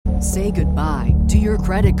Say goodbye to your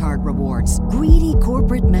credit card rewards. Greedy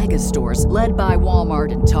corporate mega stores, led by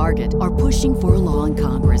Walmart and Target, are pushing for a law in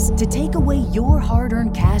Congress to take away your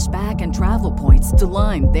hard-earned cash back and travel points to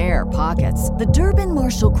line their pockets. The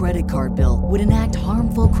Durbin-Marshall credit card bill would enact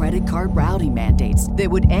harmful credit card routing mandates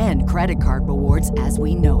that would end credit card rewards as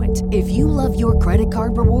we know it. If you love your credit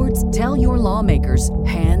card rewards, tell your lawmakers,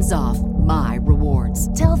 hands off my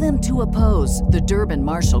rewards. Tell them to oppose the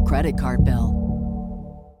Durbin-Marshall credit card bill.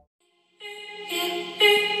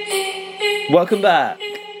 Welcome back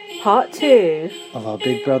Part 2. of our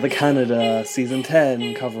Big Brother Canada Season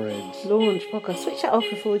 10 coverage. Launch podcast. Switch that off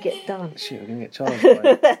before we get done. Shit, we're going to get charged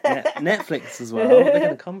by Netflix as well. They're going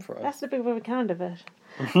to come for us. That's the Big Brother Canada version.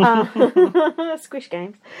 Squish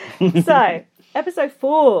Games. So, episode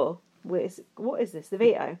 4. What is this? The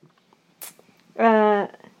veto.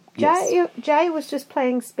 Jay was just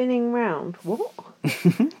playing spinning round. What?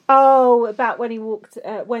 Oh, about when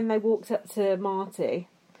they walked up to Marty.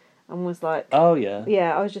 And was like, oh yeah,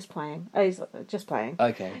 yeah, I was just playing. I was just playing.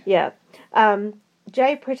 Okay. Yeah.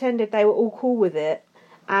 Jay pretended they were all cool with it,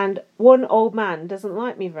 and one old man doesn't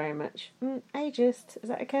like me very much. Ageist, is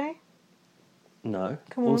that okay? No.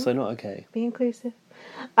 Come on. Also not okay. Be inclusive.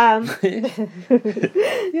 Yeah,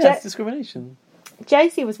 it's discrimination.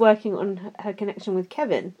 JC was working on her connection with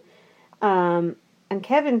Kevin, and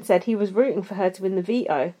Kevin said he was rooting for her to win the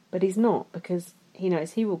veto, but he's not because he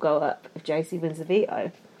knows he will go up if JC wins the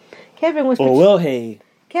veto. Or will he?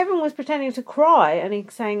 Kevin was pretending to cry and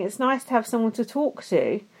he's saying it's nice to have someone to talk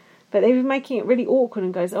to, but they were making it really awkward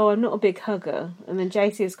and goes, oh, I'm not a big hugger. And then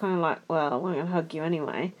JC was kind of like, well, I'm going to hug you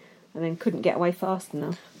anyway, and then couldn't get away fast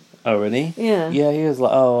enough. Oh, really? Yeah. Yeah, he was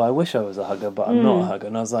like, oh, I wish I was a hugger, but I'm not a hugger.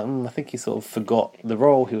 And I was like, I think he sort of forgot the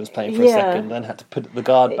role he was playing for a second, then had to put the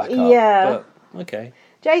guard back up. Yeah. But, okay.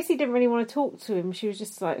 JC didn't really want to talk to him. She was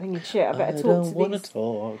just like thinking, shit, I better talk to these... I don't want to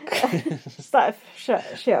talk. Just like,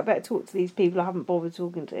 shit, I better talk to these people I haven't bothered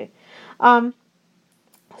talking to.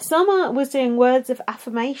 Summer was doing words of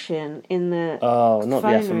affirmation in the Oh, not the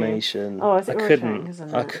phone affirmation. Room. Oh, is it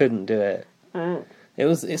I couldn't do it.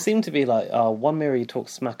 It seemed to be like, one mirror you talk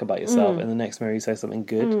smack about yourself, and the next mirror you say something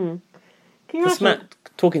good. Can you imagine...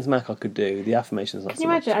 Talking smack I could do. The affirmations not so much. Can you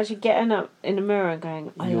imagine actually getting up in a mirror and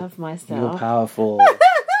going, I love myself. You're powerful.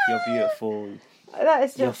 You're beautiful. That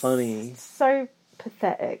is just You're funny. So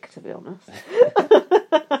pathetic, to be honest.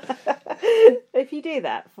 If you do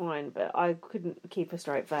that, fine, but I couldn't keep a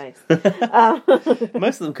straight face.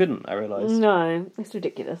 Most of them couldn't, I realised. No, it's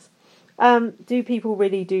ridiculous. Do people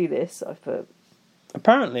really do this? I've put.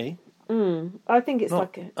 Apparently. I think it's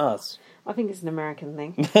not like us. I think it's an American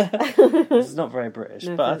thing. It's not very British,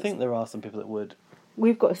 No but offense. I think there are some people that would.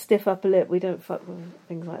 We've got a stiff upper lip. We don't fuck with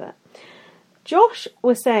things like that. Josh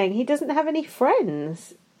was saying he doesn't have any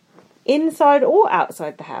friends inside or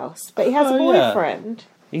outside the house, but he has a boyfriend.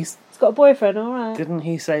 Yeah. He's got a boyfriend, all right. Didn't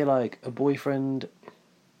he say like a boyfriend?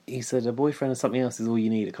 He said a boyfriend or something else is all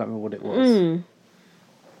you need. I can't remember what it was.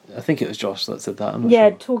 I think it was Josh that said that. I'm not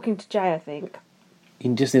sure. Talking to Jay, I think.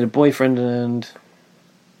 You just need a boyfriend and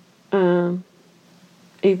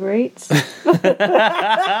Uber Eats.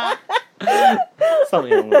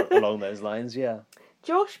 something along those lines. Yeah.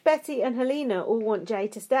 Josh, Betty, and Helena all want Jay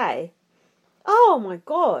to stay. Oh my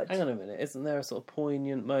god! Hang on a minute. Isn't there a sort of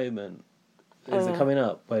poignant moment? Is it coming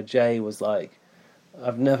up where Jay was like,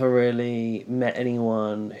 "I've never really met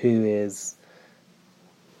anyone who is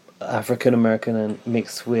African American and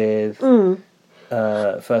mixed with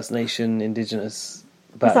First Nation, Indigenous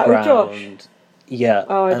background." Is that with Josh? Yeah,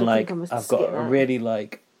 Oh, I and don't think I must I've skip got a that. really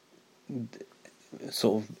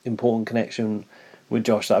sort of important connection with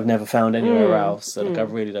Josh that I've never found anywhere else. So I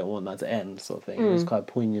really don't want that to end, sort of thing. It was quite a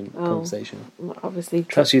poignant conversation. Obviously,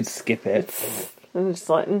 Trust you'd skip it. I'm just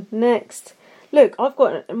like next. Look, I've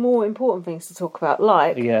got more important things to talk about,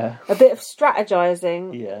 like Yeah. a bit of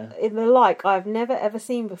strategizing. Yeah. In the I've never ever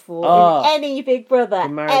seen before in any Big Brother The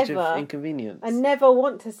marriage ever. of inconvenience. I never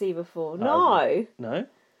want to see before. No. No?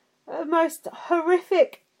 The most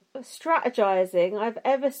horrific strategizing I've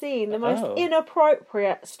ever seen. The most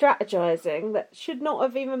inappropriate strategizing that should not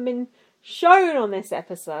have even been shown on this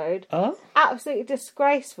episode. Oh? Absolutely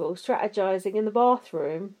disgraceful strategizing in the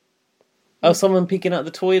bathroom. Oh, someone peeking out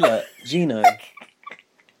the toilet. Gino. Doing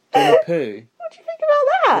a poo. What do you think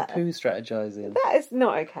about that? Poo strategizing. That is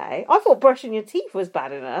not okay. I thought brushing your teeth was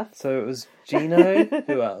bad enough. So it was Gino.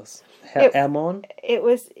 Who else? Amon. It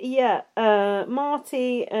was,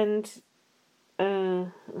 Marty and...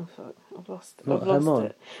 oh, fuck. I've lost Hermon.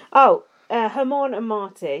 it. Oh, Hermon and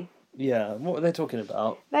Marty. Yeah, what were they talking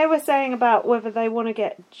about? They were saying about whether they want to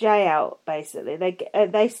get Jay out, basically.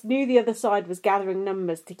 They knew the other side was gathering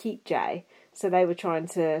numbers to keep Jay. So they were trying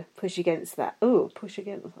to push against that. Oh, push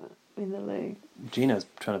against that in the loo. Gino's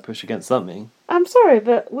trying to push against something. I'm sorry,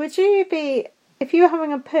 but would you be, if you were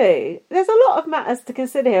having a poo, there's a lot of matters to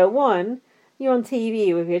consider here. One, you're on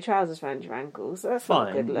TV with your trousers around your ankles. So that's not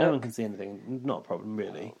a Fine, good look. no one can see anything. Not a problem,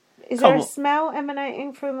 really. Is Come there a on. smell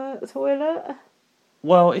emanating from the toilet?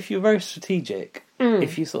 Well, if you're very strategic,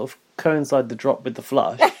 if you sort of coincide the drop with the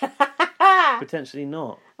flush, potentially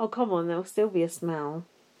not. Oh, come on, there'll still be a smell,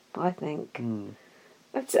 I think. Hmm.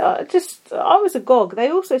 I was agog. They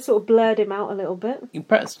also sort of blurred him out a little bit.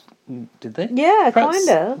 Perhaps, did they? Yeah, Perhaps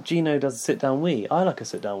kinda. Gino does a sit-down wee. I like a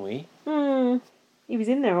sit-down wee. He was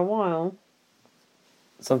in there a while.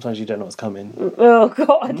 Sometimes you don't know what's coming. Oh,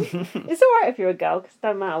 God. It's alright if you're a girl, because it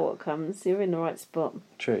don't matter what comes. You're in the right spot.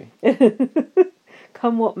 True.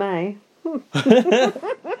 Come what may.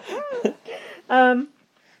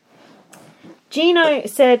 Gino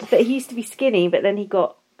said that he used to be skinny, but then he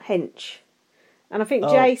got hench. And I think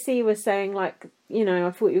JC was saying, like, you know,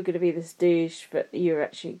 I thought you were going to be this douche, but you're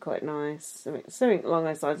actually quite nice. I mean, something along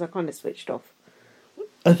those lines. I kind of switched off.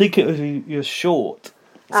 I think it was you're short,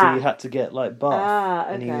 so you had to get like buff.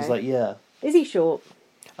 Okay. And he was like, "Yeah." Is he short?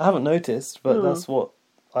 I haven't noticed, but that's what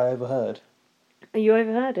I overheard. You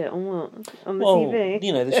overheard it on what? On the Well, TV?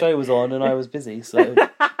 you know, the show was on and I was busy, so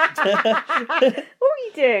What were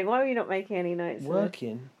you doing? Why were you not making any notes?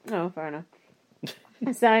 working. Oh, fair enough.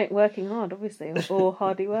 So, working hard, obviously, or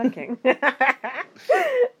hardly working.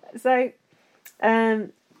 So, oh,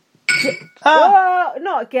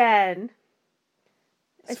 not again.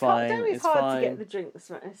 It's fine. It's hard to get the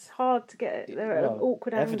drinks. It's hard to get it. They're at an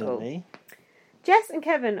awkward angle. Evidently. Jess and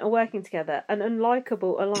Kevin are working together, an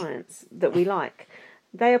unlikable alliance that we like.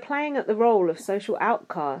 They are playing at the role of social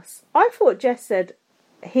outcasts. I thought Jess said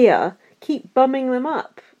here, keep bumming them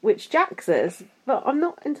up, which Jack says, but I'm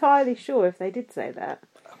not entirely sure if they did say that.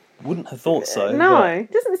 Wouldn't have thought so. No,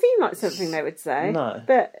 it doesn't seem like something they would say. No.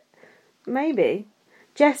 But maybe.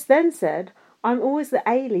 Jess then said, I'm always the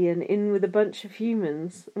alien in with a bunch of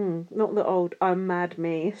humans. Not the old I'm mad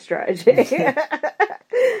me strategy.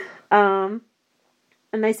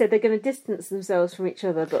 And they said they're going to distance themselves from each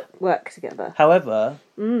other but work together. However,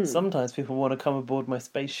 sometimes people want to come aboard my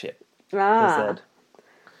spaceship. They said.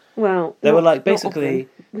 Well, They were like, basically,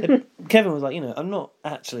 Kevin was like, you know, I'm not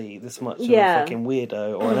actually this much of a fucking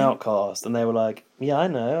weirdo or an outcast. And they were like, yeah, I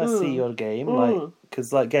know, I see your game. Like,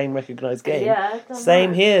 because, like, game recognised game. Yeah,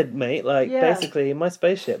 Same here, mate. Like, basically, in my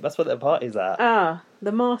spaceship, that's what their party's at.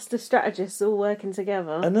 The master strategists all working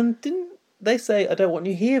together. And then didn't they say, I don't want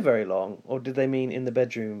you here very long? Or did they mean in the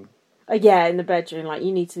bedroom? Yeah, in the bedroom, like,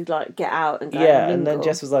 you need to, like, get out and go And then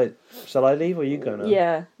Jess was like, shall I leave or you go now?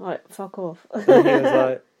 Yeah, like, fuck off. And he was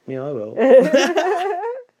like, yeah, I will.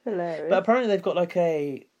 Hilarious. But apparently they've got, like,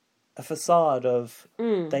 a facade of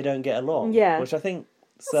they don't get along. Yeah. Which I think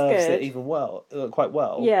serves good. it even quite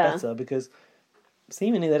well. Yeah. Better, because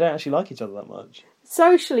seemingly they don't actually like each other that much.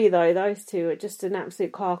 Socially, though, those two are just an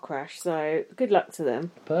absolute car crash, so good luck to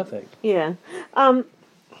them. Perfect. Yeah. The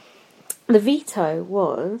veto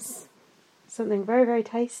was something very, very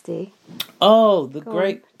tasty. Oh, the Go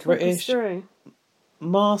great on, talk us British through.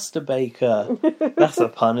 master baker. That's a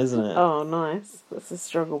pun, isn't it? Oh, nice. That's a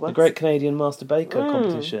struggle. The Great Canadian Master Baker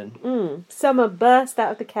competition. Summer burst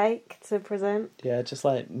out of the cake to present. Yeah, just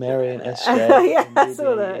like Mary and SJ. Yeah, and I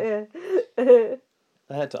saw BB. that, yeah.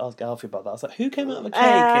 I had to ask Alfie about that. I was like, who came out of the cake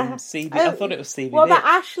in CB? I thought it was CBD. Well, that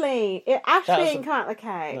Ashley. Ashley was didn't come out of the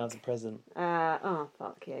cake. That was a present. Oh,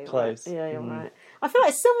 fuck you. Close. Right. Yeah, you're right. I feel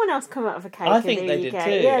like someone else come out of a cake. I in think the they did UK.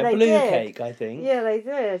 too. Yeah, a they blue did. cake, I think. Yeah, they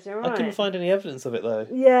did. You're right. I couldn't find any evidence of it though.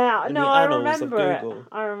 Yeah, in no, the I annals of remember it. Google.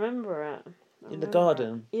 I remember it. In the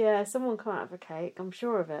garden. Yeah, someone come out of a cake. I'm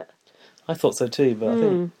sure of it. I thought so too, but I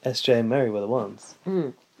think SJ and Mary were the ones.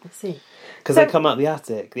 Let's see. Because So- they come out the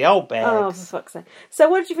attic, the old bags. Oh, for fuck's sake. So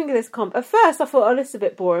what did you think of this comp? At first I thought, oh, this is a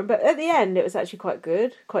bit boring, but at the end it was actually quite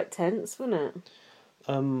good. Quite tense, wasn't it?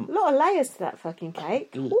 A lot of layers to that fucking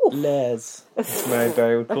cake. Oof. Layers, as Mary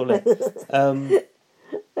Berry would call it.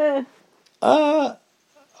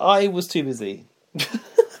 I was too busy.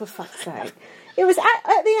 For fuck's sake. It was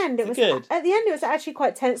at the end. It was good? at the end. It was actually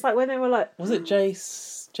quite tense. Like when they were like, Was it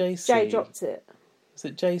JC? Jay dropped it. Was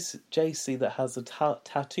it JC that has a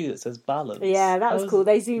tattoo that says balance? Yeah, that was cool.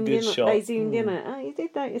 They zoomed good in. shot. They zoomed in on it. Oh, you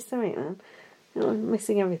did notice something then. I'm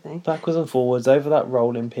missing everything. Backwards and forwards over that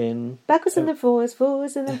rolling pin. Backwards and then forwards,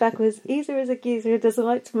 forwards and then backwards. Easer is a geezer who doesn't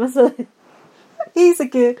like to muscle. He's a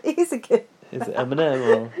good. Is it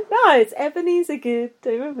Eminem or No, it's Ebenezer Good.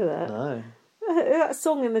 Do you remember that? no? That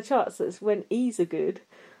song in the charts that's when E's are good.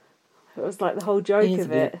 It was like the whole joke Ears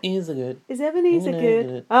of are it. good. Ears are good. Is Ebenezer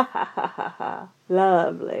good? Ha ha ha ha ha.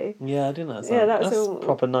 Lovely. Yeah, I didn't know that song. Yeah, that's That's all-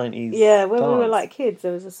 proper 90s. Yeah, when we were dance. like kids,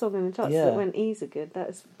 there was a song in the charts Yeah. that went "E's are good." That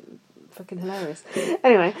was fucking hilarious.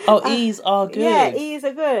 Anyway. Oh, E's are good. Yeah, E's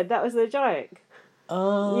are good. That was the joke.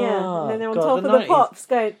 Oh, Yeah, and then they're on God, top of the 90s pops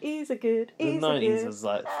going, E's are good, The E's are 90s good. was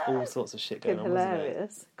like all sorts of shit going Fucking on, wasn't it?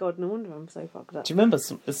 hilarious. God, no wonder I'm so fucked up. Do you remember?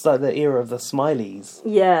 It's like the era of the smileys.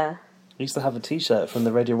 Yeah. I used to have a T-shirt from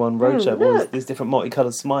the Radio 1 Roadshow with all look. these different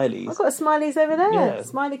multicoloured smileys. I've got smileys over there. Yeah.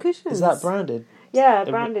 Smiley cushions. Is that branded? Yeah,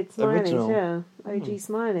 branded smileys, original? yeah. OG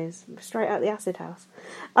smileys. Straight out the acid house.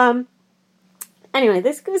 Anyway,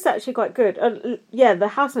 this was actually quite good. Yeah, the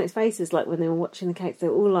housemates' faces, like when they were watching the cakes, they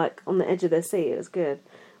were all like on the edge of their seat. It was good.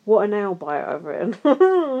 What a nail bite over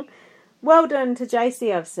it. Well done to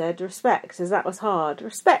JC, I've said. Respect, as that was hard.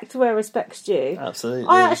 Respect where respect's due. Absolutely.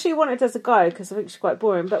 I actually wanted her to go because I think she's quite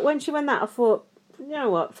boring. But when she went that, I thought, you know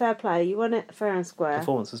what, fair play. You won it fair and square.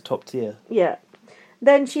 Performance was top tier. Yeah.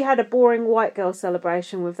 Then she had a boring white girl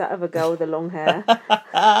celebration with that other girl with the long hair.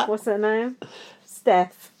 What's her name?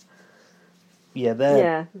 Steph. Yeah, they're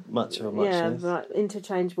Yeah. much of a Yeah, muchness. like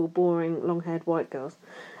interchangeable, boring, long-haired white girls.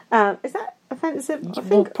 Is that offensive? I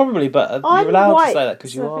Well, think probably, but I'm you're allowed white, to say that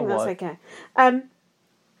because you so I are think white. that's okay.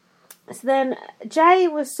 So then Jay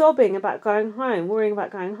was sobbing about going home, worrying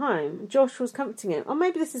about going home. Josh was comforting him. Oh,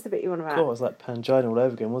 maybe this is the bit you want about. God, it was like Pangina all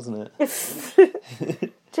over again, wasn't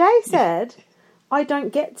it? Jay said, I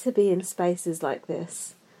don't get to be in spaces like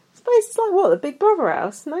this. Spaces like what? The Big Brother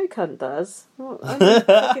house? No cunt does. What, only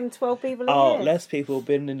fucking 12 people a Oh, year. less people have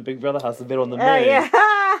been in the Big Brother house than been on the moon. Oh, yeah.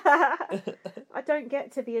 I don't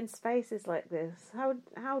get to be in spaces like this.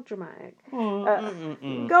 How dramatic. Go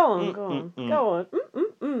on. Go on.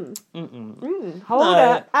 Hold No,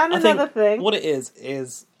 up. And I think another thing. What it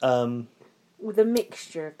is With a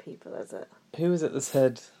mixture of people, is it? who was it that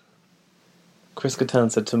said? Chris Kattan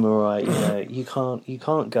said to Mariah, you know, you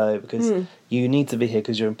can't go because you need to be here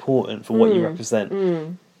because you're important for what you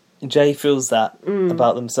represent. Jay feels that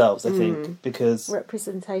about themselves, I think, because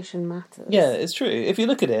Representation matters. yeah, it's true. If you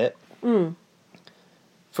look at it,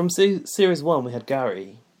 from series 1 we had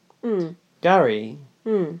Gary. Gary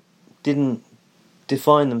didn't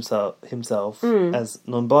define himself as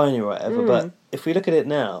non-binary or whatever, but if we look at it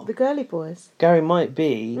now, The girly boys. Gary might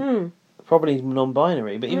be probably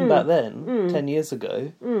non-binary, but even back then, 10 years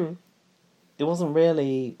ago, it wasn't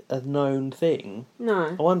really a known thing.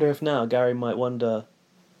 No. I wonder if now Gary might wonder,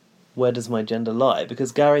 where does my gender lie?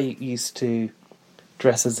 Because Gary used to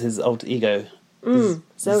dress as his alter ego,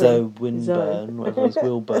 Zoe Winburn, whatever it was,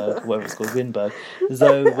 Wilberg, whatever it's called, Winberg.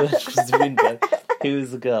 Zoe Winberg, who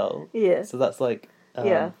was a girl. Yeah. So that's like,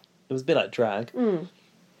 Yeah. it was a bit like drag.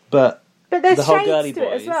 But But there's the whole shades girly to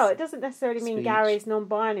it as boys well. It doesn't necessarily mean speech. Gary's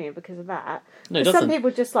non-binary because of that. No, it But some doesn't. people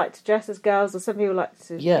just like to dress as girls, or some people like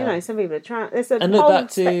to, Yeah. you know, some people are trans. There's a And look whole back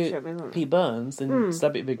to spectrum, isn't it? Pete Burns in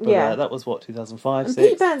Celebrity Big Brother. Yeah. That was what, 2005, And 6?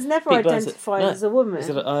 Pete Burns never Pete Burns- identified no, as a woman. He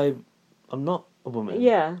said, I'm not a woman.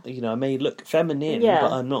 Yeah. You know, I may look feminine, Yeah.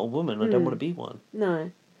 but I'm not a woman. I don't want to be one. No.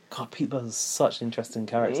 God, Pete Burns is such an interesting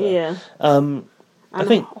character. Yeah. I And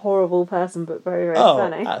think... a horrible person, but very, very Oh,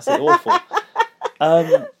 funny. absolutely awful.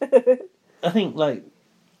 I think, like,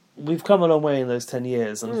 we've come a long way in those 10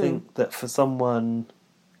 years, and I think that for someone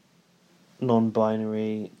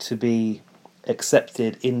non-binary to be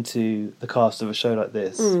accepted into the cast of a show like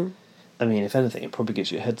this, I mean, if anything, it probably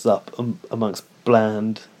gives you a heads up amongst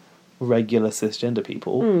bland, regular cisgender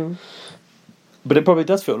people. But it probably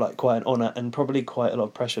does feel like quite an honour and probably quite a lot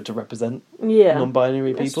of pressure to represent Yeah.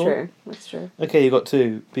 non-binary That's people. true. That's true. Okay, you've got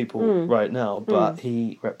two people right now, but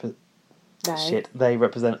they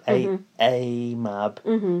represent a mab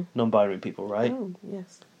non-binary people, right? Oh,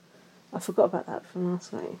 yes. I forgot about that from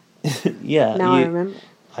last night. Yeah. Now I remember.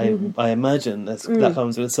 I imagine that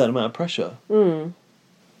comes with a certain amount of pressure.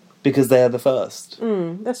 Because they are the first.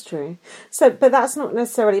 That's true. So, but that's not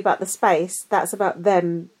necessarily about the space. That's about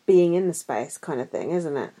them being in the space, kind of thing,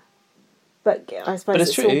 isn't it? But I suppose But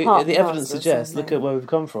it's all true. part The and evidence parcel of suggests, look something. at where we've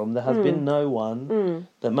come from. There has been no one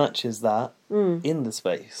that matches that in the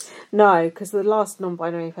space. No, because the last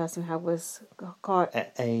non-binary person we had was Kyla.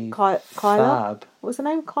 Fab. What was her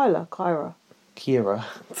name? Kyla. Kyra. Kira.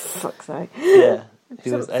 For fuck's sake. Yeah.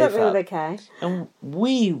 Who was Something with AFAB. a K. And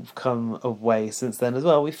we've come away since then as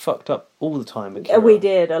well. We fucked up all the time with Kira. We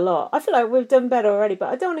did a lot. I feel like we've done better already, but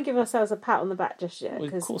I don't want to give ourselves a pat on the back just yet. Well,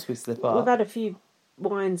 of 'Cause course we slip we've up. had a few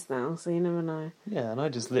wines now, so you never know. Yeah, and I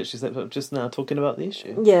just literally slipped up just now talking about the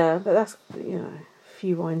issue. Yeah, but that's, you know, a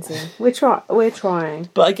few wines in. We're trying.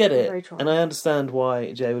 But I get Very it, trying. and I understand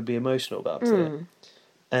why Jay would be emotional about it.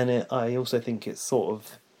 And I also think it's sort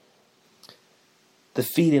of the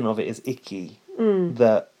feeling of it is icky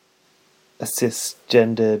that a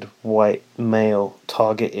cisgendered white male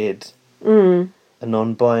targeted a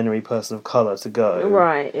non-binary person of colour to go.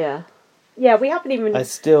 Right, yeah. Yeah, we haven't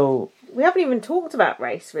even talked about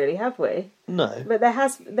race, really, have we? No. But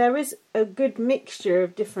there is a good mixture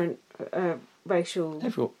of different racial...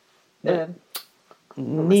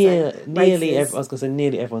 Nearly, I was going to say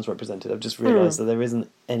nearly everyone's represented. I've just realised that there isn't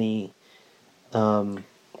any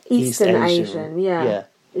Eastern Asian,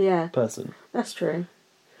 yeah, person. That's true.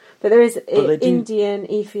 But there is Indian,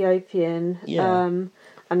 Ethiopian, and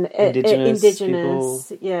indigenous,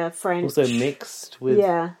 people, French. Also mixed with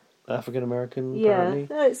African American, apparently.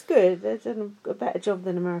 No, it's good. They've done a better job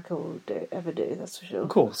than America will ever do, that's for sure. Of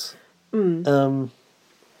course. But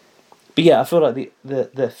yeah, I feel like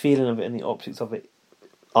the feeling of it and the optics of it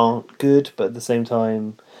aren't good, but at the same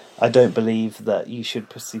time, I don't believe that you should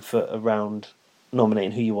pussyfoot around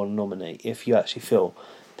nominating who you want to nominate if you actually feel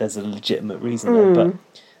there's a legitimate reason there. But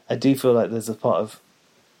I do feel like there's a part of,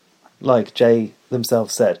 like Jay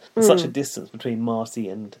themselves said, there's such a distance between Marty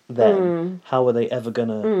and them. How are they ever going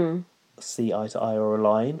to see eye to eye or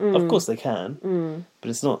align? Of course they can, but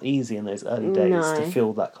it's not easy in those early days to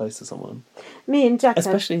feel that close to someone. Me and Jack,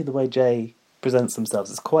 especially the way Jay presents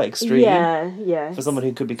themselves, it's quite extreme. Yeah. For someone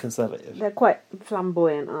who could be conservative, they're quite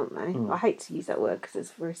flamboyant, aren't they? I hate to use that word because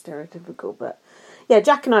it's very stereotypical, but yeah,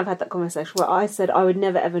 Jack and I have had that conversation where I said I would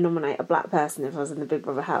never ever nominate a black person if I was in the Big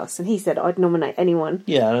Brother house, and he said I'd nominate anyone.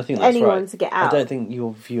 Yeah, and I think that's anyone right. to get out. I don't think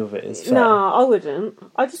your view of it is fair. No, I wouldn't.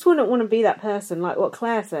 I just wouldn't want to be that person, like what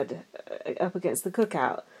Claire said up against the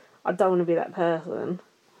cookout. I don't want to be that person.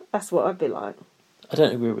 That's what I'd be like. I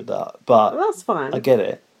don't agree with that, but well, that's fine. I get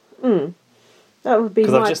it. That would be my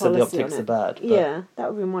policy. Because I've just said the optics are bad. But... yeah,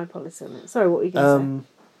 that would be my policy on it. Sorry, what were you going to say?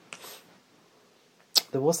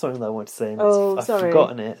 There was something that I wanted to say, and I've sorry.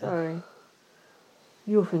 forgotten it. Sorry.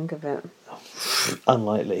 You'll think of it.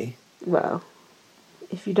 Unlikely. Well,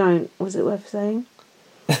 if you don't, was it worth saying?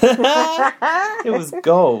 It was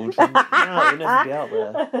gold. No, it'll never be out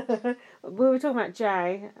there. We were talking about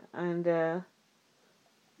Jay and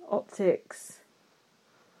optics.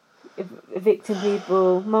 Evicting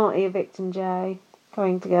people, Marty evicting Jay,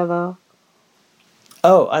 coming together.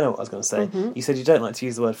 Oh, I know what I was going to say. You said you don't like to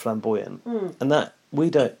use the word flamboyant, and that we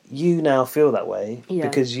don't. You now feel that way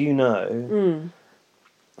because you know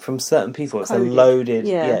from certain people it's a loaded.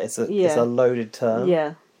 It's a loaded term.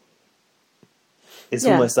 Yeah, it's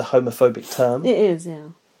almost a homophobic term. It is, yeah.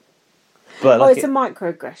 But like it's a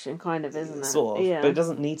microaggression, kind of, isn't it? Sort of, but it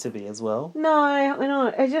doesn't need to be as well. No, I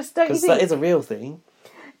know. I just don't. Because that is a real thing.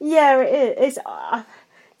 Yeah, it is.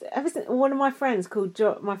 One of my friends called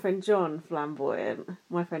my friend John flamboyant.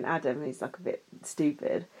 My friend Adam, he's like a bit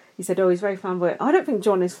stupid. He said, "Oh, he's very flamboyant." I don't think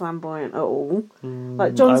John is flamboyant at all.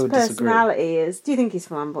 Like John's personality is. Do you think he's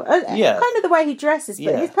flamboyant? Yeah, kind of the way he dresses,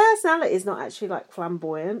 but his personality is not actually like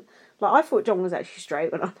flamboyant. Like I thought John was actually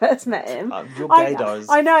straight when I first met him. Your gaydar is.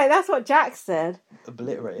 I know that's what Jack said.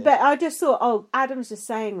 Obliterated. But I just thought, oh, Adam's just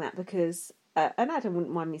saying that because. And Adam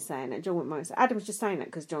wouldn't mind me saying it. John wouldn't mind me saying it. Adam's just saying that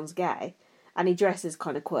because John's gay, and he dresses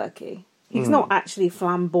kind of quirky. He's not actually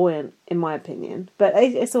flamboyant, in my opinion. But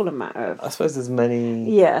it's all a matter of. I suppose there's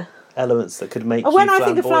many elements that could make. When you I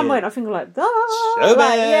think of flamboyant, I think of like, that's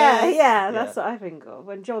what I think of.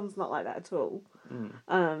 When John's not like that at all.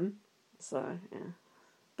 So yeah,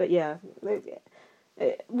 but yeah,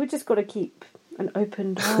 we just got to keep an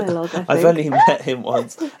open dialogue. I think. I've only met him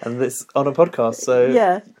once, and this on a podcast. So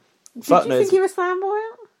yeah. Did you think he was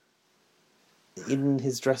flamboyant? In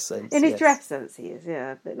his dress sense. In his dress sense, he is,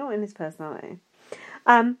 yeah, but not in his personality.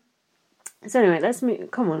 So anyway, let's move.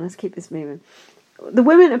 Come on, let's keep this moving. The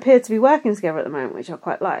women appear to be working together at the moment, which I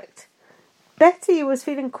quite liked. Betty was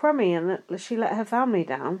feeling crummy and that she let her family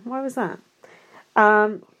down. Why was that?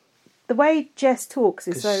 The way Jess talks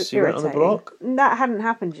is so she irritating. Went on the block? That hadn't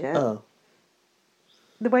happened yet. Oh.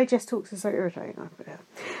 The way Jess talks is so irritating.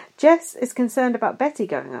 Jess is concerned about Betty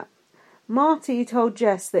going up. Marty told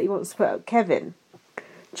Jess that he wants to put up Kevin.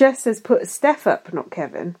 Jess has put Steph up, not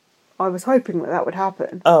Kevin. I was hoping that would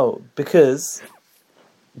happen. Oh, because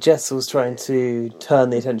Jess was trying to turn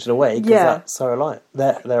the attention away because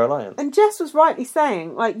that's their alliance. And Jess was rightly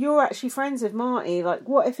saying, like, you're actually friends with Marty. Like,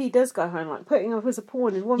 what if he does go home? Like, putting up as a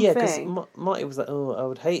pawn is one thing. Yeah, because Marty was like, oh, I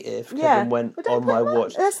would hate it if Kevin went on my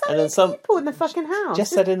watch. There's so many people in the fucking house.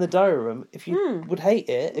 Jess said in the diary room, if you would hate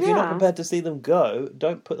it, if you're not prepared to see them go,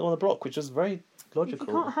 don't put them on the block, which was very logical.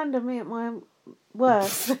 You can't handle me at my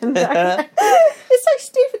worst. It's so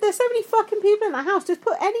stupid. There's so many fucking people in that house. Just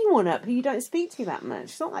put anyone up who you don't speak to that much.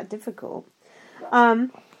 It's not that difficult. But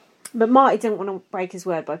Marty didn't want to break his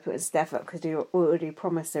word by putting Steph up because he already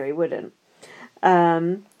promised her he wouldn't.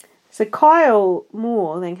 So Kyle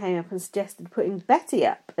Moore then came up and suggested putting Betty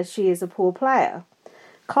up, as she is a poor player.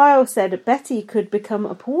 Kyle said Betty could become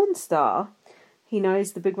a porn star. He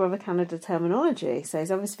knows the Big Brother Canada terminology, so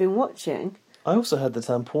he's obviously been watching. I also heard the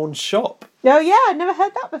term porn shop. Oh yeah, I'd never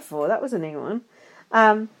heard that before. That was a new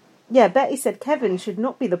one. Yeah, Betty said Kevin should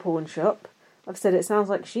not be the pawn shop. I've said it sounds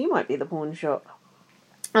like she might be the pawn shop.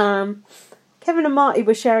 Kevin and Marty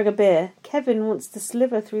were sharing a beer. Kevin wants to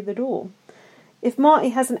slither through the door. If Marty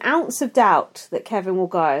has an ounce of doubt that Kevin will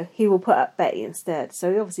go, he will put up Betty instead.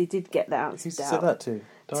 So he obviously did get the ounce of doubt. Who said that to?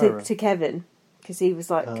 To Kevin. Because he was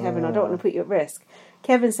like, Kevin, I don't want to put you at risk.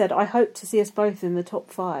 Kevin said, I hope to see us both in the top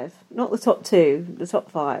 5. Not the top 2, the top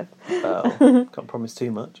 5. Oh, can't promise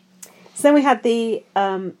too much. So then we had the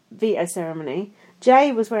veto ceremony.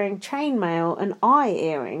 Jay was wearing chainmail and eye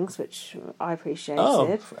earrings, which I appreciated.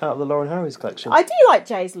 Oh, out of the Lauren Harris collection. I do like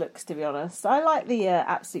Jay's looks, to be honest. I like the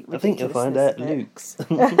absolute ridiculousness. I think you'll find out Luke's.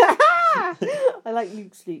 I like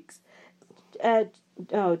Luke's.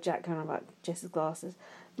 Jack kind of like Jess's glasses.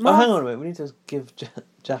 Oh, hang on a minute. We need to give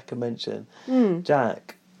Jack a mention.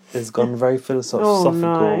 Jack has gone very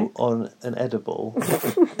philosophical on an edible.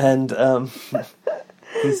 And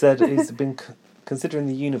he said he's been considering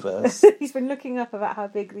the universe. He's been looking up about how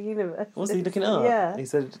big the universe is. Was he looking up? Yeah. He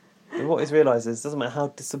said what he's realised is it doesn't matter how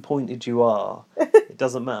disappointed you are, it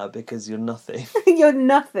doesn't matter because you're nothing. You're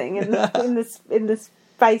nothing in the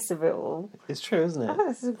space of it all. It's true, isn't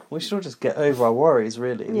it? We should all just get over our worries,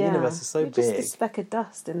 really. The universe is so big. Just a speck of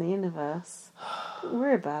dust in the universe. Don't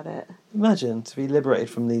worry about it. Imagine to be liberated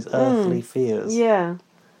from these earthly fears. Yeah.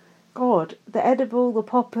 God, the edible, the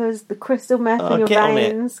poppers, the crystal meth in your get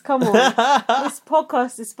veins. Come on. This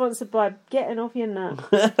podcast is sponsored by Getting Off Your Nut.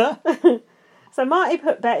 So Marty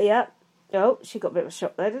put Betty up. Oh, she got a bit of a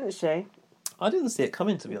shock there, didn't she? I didn't see it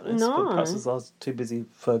coming, to be honest. No. But perhaps I was too busy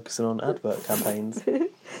focusing on advert campaigns.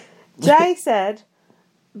 Jay said,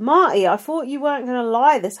 Marty, I thought you weren't going to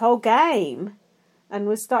lie this whole game. And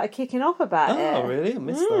we started kicking off about it. Oh, really? I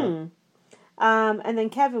missed that. And then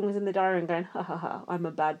Kevin was in the diary room going, ha ha ha, I'm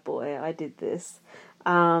a bad boy, I did this.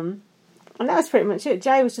 And that was pretty much it.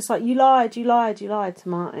 Jay was just like, you lied to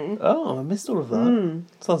Marty. Oh, I missed all of that.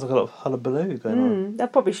 Sounds like a lot of hullabaloo going on. They'll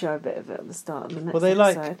probably show a bit of it at the start of the next Were they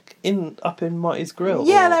episode. like up in Marty's grill?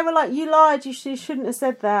 Yeah, or... they were like, you lied, you shouldn't have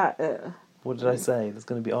said that. What did I say? There's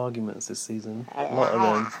going to be arguments this season. A lot of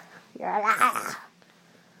them.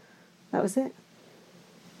 That was it.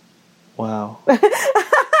 Wow.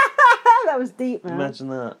 That was deep, man. Imagine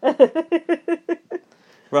that.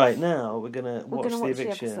 Right, now we're going to watch the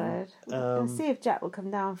eviction. episode. We'll see if Jack will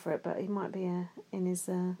come down for it, but he might be in his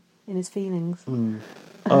feelings.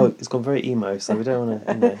 Oh, it's gone very emo, so we don't want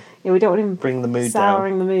to, yeah, we don't want him bring the mood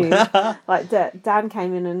souring down. the mood. Like Dan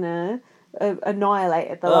came in and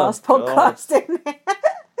annihilated the last podcast, didn't he?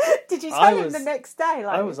 Did you tell him the next day?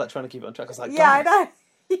 I was like trying to keep it on track. I was like, yeah, I know.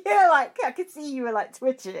 Yeah, like I could see you were like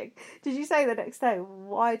twitching. Did you say the next day?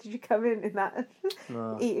 Why did you come in that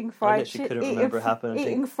eating fried chicken? I literally couldn't remember it happened.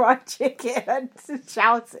 Eating fried chicken and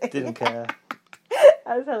shouting. Didn't care.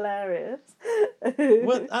 That was hilarious.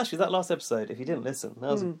 Well, actually, that last episode, if you didn't listen,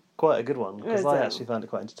 that was quite a good one because I actually found it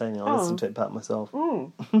quite entertaining. I listened to it back myself.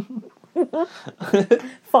 5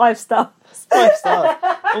 stars. 5 stars.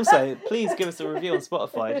 Also, please give us a review on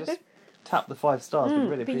Spotify. Just tap the 5 stars. We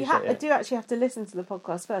really appreciate it. I do actually have to listen to the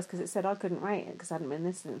podcast first because it said I couldn't rate it because I hadn't been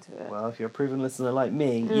listening to it. Well, if you're a proven listener like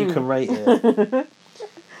me, you can rate it.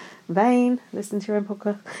 Vain, listen to your own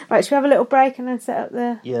podcast. Right, should we have a little break and then set up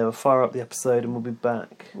the... Yeah, we'll fire up the episode and we'll be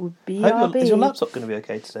back. Is your laptop going to be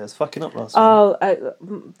okay today? I was fucking up last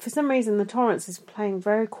time. For some reason the Torrance is playing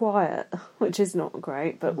very quiet, which is not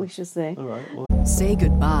great, but we shall see. All right. Well... Say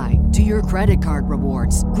goodbye to your credit card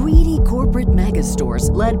rewards. Greedy corporate mega stores,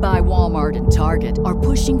 led by Walmart and Target, are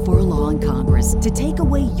pushing for a law in Congress to take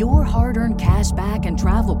away your hard-earned cash back and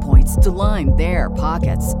travel points to line their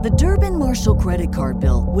pockets. The Durbin-Marshall credit card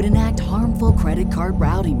bill would enact harmful credit card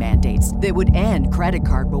routing mandates that would end credit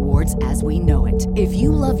card rewards as we know it. If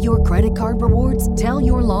you love your credit card rewards, tell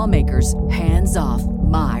your lawmakers, hands off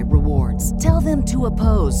my rewards. Tell them to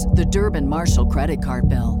oppose the Durbin-Marshall credit card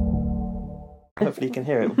bill. Hopefully you can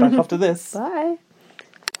hear it. We're back after this. Bye.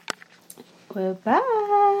 We're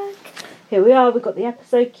back. Here we are. We've got the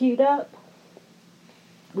episode queued up.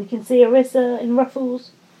 We can see Arissa in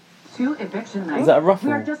ruffles. To eviction night. Is that a ruffle?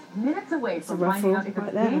 We are just minutes away from finding out if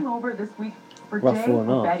it's game over this week for Jay or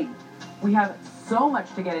not. Betty. We have so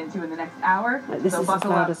much to get into in the next hour. This so is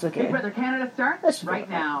buckle as loud up. as Big Brother Canada starts right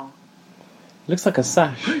now. Looks like a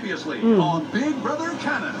sash. Previously on Big Brother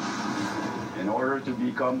Canada. In order to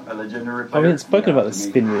become a legendary player, I mean, spoken about the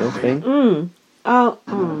spin wheel thing. Oh.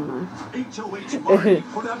 HOH Marty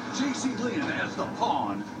put up JC Lynn as the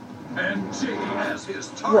pawn, and Jay as his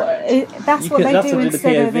target. That's what they do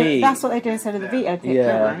instead of the. That's what they do instead of the veto pick, Yeah.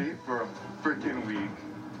 don't they? Ready for a freaking week.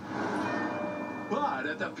 But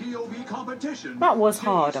at the POV competition, That was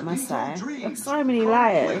hard, I must say. There's so many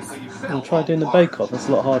layers. I'll try doing the bake-off. That's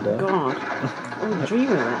a lot harder. God, I would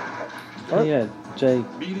dream of it. Oh, yeah, Jay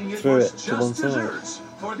Meaning threw was it to one just side. desserts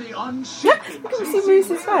for the unshaken. Look at see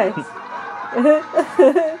Moose's face.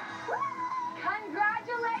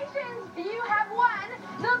 Congratulations! You have won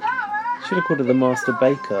the power. Should have called her the Master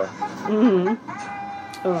Baker.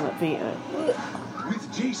 Oh, that veto.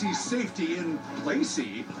 With JC's safety in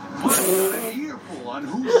Lacey, Marty got an earful on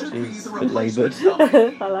who should be Jeez, the a bit laboured. replacement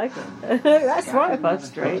nominee. I like it. That's right above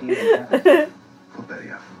straight. Put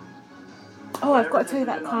Betty up. Oh, I've got to tell you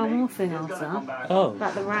that Kyle Moore thing also. Oh,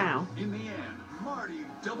 About the row. In the end, Marty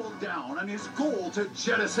doubled down on his goal to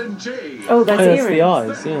jettison Jay. Oh, those that's the earrings.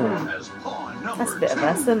 eyes, yeah. As pawn That's a number bit of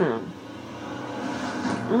us, two. isn't it?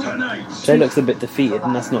 Tonight, Jay looks a bit defeated,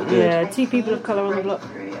 and that's not good. Yeah, two people of colour on the block.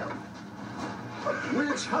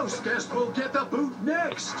 which house guest will get the boot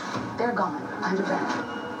next? They're gone. Under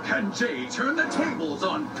bet. Can Jay turn the tables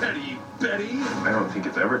on Petty Betty? I don't think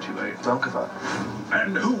it's ever too late. Don't give up.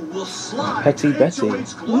 And who will slide Petty Betty.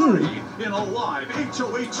 HOH glory in a live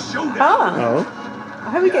HOH showdown? Ah, Oh, I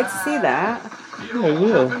hope we get to see that. It yeah, all we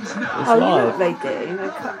will. happens now. It's Oh, you know live. what they do? They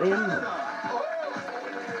cut the end.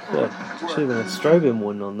 God, should have been a Strobin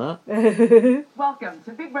one on that. Welcome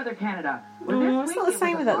to Big Brother Canada. where Oh, this it's week not the it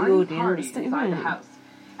same was a without the Marty audience, party don't you inside the think? house.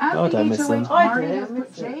 As Oh, I the don't miss HOH, them. I Marty do, I has miss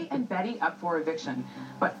put Jay it. and Betty up for eviction.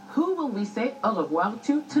 But who will we say au revoir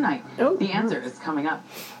to tonight? Oh, the answer nice. is coming up.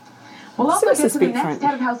 We'll also Supposed to get to the speak next French.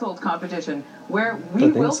 Head of Household competition, where we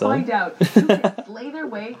Don't think will so. find out who can slay their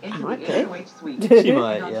way into Okay. the HOH suite. She And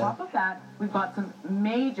might, on yeah. top of that, we've got some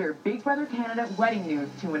major Big Brother Canada wedding news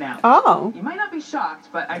to announce. Oh, You might not be shocked,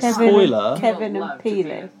 but I Kevin, promise Spoiler. you'll Kevin love and to see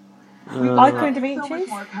Peely. it. Icon So much Demetrius?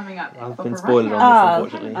 more coming up. I've But been for spoiled right on now, this, Oh,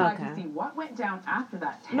 unfortunately. I'd like Okay. to see what went down after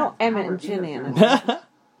that not Emmett and power Gillian. dinner.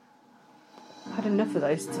 I had enough of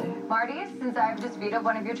those two. Marty, since I've just vetoed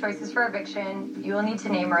one of your choices for eviction, you will need to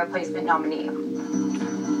name a replacement nominee.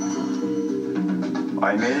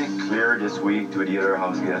 I made it clear this week to the other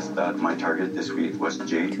house guests that my target this week was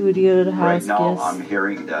Jade. Two of the other Right house now, guests. I'm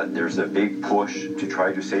hearing that there's a big push to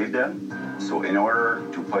try to save them. So in order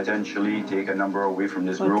to potentially take a number away from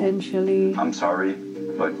this group, Potentially. I'm sorry,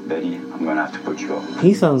 but Betty, I'm gonna have to put you up.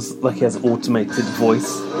 He sounds like he has automated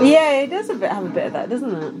voice. Yeah, it does have a bit of that,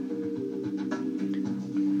 doesn't it?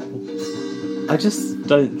 I just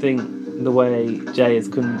don't think the way Jay is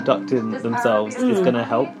conducting This themselves power is going to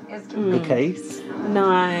help is the case.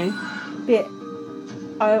 No. Bit.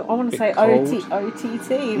 I want to Bit say cold.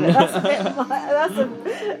 OTT, but that's a bit. That's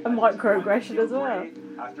a microaggression as well.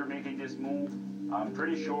 After making this move, I'm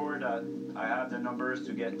pretty sure that I have the numbers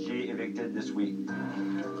to get Jay evicted this week.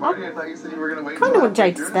 Marty, I thought you said you were going to wait. Kinda till want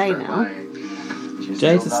Jay after to stay dinner now. by She's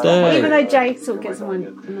Jay still to not stay. on my Even though list. Jay sort of gets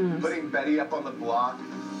one. No. Putting Betty up on the block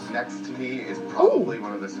next to me is probably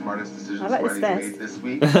one of the smartest decisions I like this Marty's vest. made this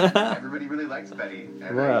week. Everybody really likes Betty,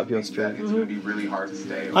 and Right I up your think that street. it's going to be really hard to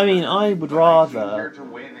stay. I mean, I would But I came here rather to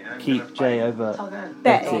win, and I'm keep gonna Jay fight. over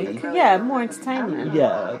Betty. Betty. Yeah, more entertainment.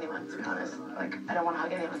 Yeah. Anyone, to be honest. Like, I don't want to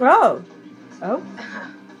hug anyone. Oh. Oh.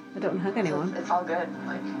 I don't hug anyone. It's all good.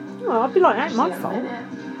 Like, Oh, I'd be like, ain't my fault.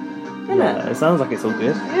 Isn't Yeah, it? it sounds like it's all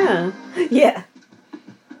good. Yeah. Yeah.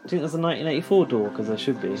 Do you think there's a 1984 door? Because there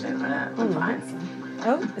should be. I'm fine.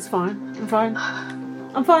 Oh, it's fine. I'm fine.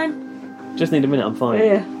 I'm fine. Just need a minute, I'm fine.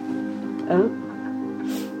 Yeah. Oh.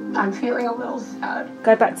 I'm feeling a little sad.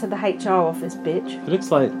 Go back to the HR office, bitch. It looks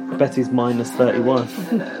like Betty's minus 31.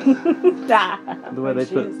 Ah, The way they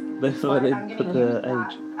she put is. the way they I'm put gonna the use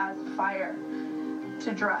that age. as fire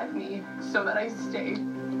to drive me so that I stay.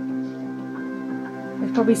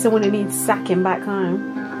 There's probably someone who needs sacking back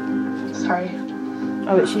home. Sorry.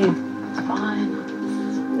 Oh, it's you. It's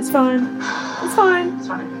fine. It's fine. It's fine. It's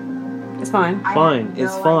fine. It's fine. Fine,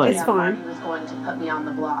 it's fine. It's fine. He was going to put me on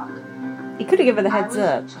the block. You could have given the heads I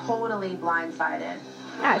up. was totally blindsided.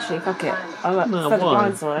 Actually, fuck it. I like No, for the why?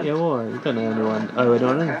 blindside. Yeah, why? You don't know anyone. Oh,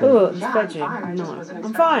 anyone anything. Oh, it's Yeah, I'm bedroom. fine. I I'm just not. wasn't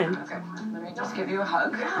I'm expecting fine. it. Okay, let me just give you a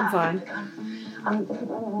hug. I'm fine. I'm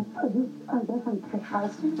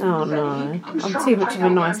Oh no. I'm too much of a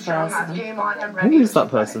nice person. Who is that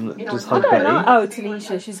person that just I hugged don't Betty? know. Oh,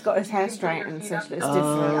 Tanisha. She's got his hair straightened, so she looks different.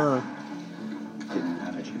 Ah, Didn't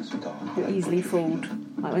have a chance to talk. Easily fooled.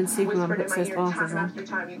 Like when Superman puts his glasses on.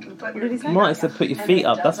 What did he say? Marty said put your feet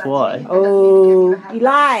up, that's why. Oh, he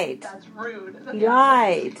lied. That's rude. He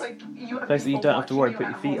lied. Like, you have Basically, you people don't have to worry, watching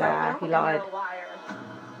put your feet you up. Yeah, he lied. You're a liar.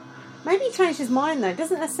 Maybe he changed his mind though. It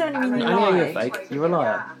doesn't necessarily mean you I know you're lie. fake. You're a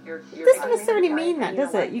liar. It doesn't necessarily mean that,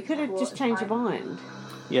 does it? You could have just changed your mind.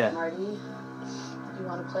 Yeah. Marty, do you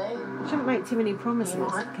want to play? You shouldn't make too many promises.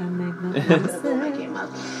 What? Can make no I'm gonna blow my promises. game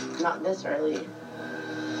up. Not this early.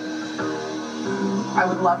 I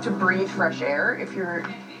would love to breathe fresh air if you're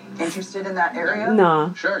interested in that area.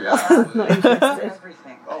 No, Sure, yeah. not interested.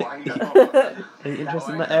 Everything. Oh, I know. Are you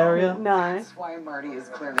interested in that area? No. That's why Marty is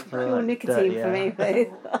clearly Pure Like nicotine dirty for me, air. please.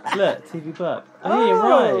 Look, TV Burp. Oh,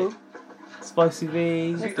 you're right. Spicy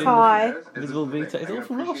V. The doing Kai. Invisible Vita. It's all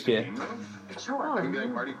from last year. Sure. Can you be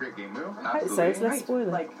like Marty, great game move? I hope so. Absolutely. It's less spoiler.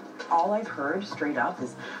 Like, all I've heard straight up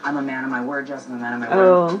is, I'm a man of my word, Jess, I'm a man of my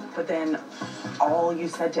Oh. word. But then, all you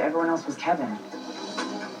said to everyone else was Kevin.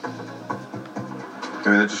 I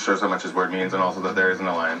mean, that just shows how much his word means, and also that there is an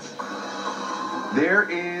alliance. There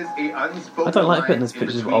is a unspoken. I don't like putting those alliance in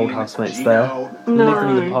pictures of between old housemates Gino there. No. Living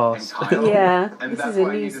in the and past. Kyle. Yeah, And this that's is a why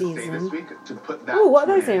I new need to stay season. this week to put that Oh, what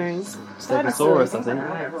are those to an end. earrings? Stegosaurus, I think.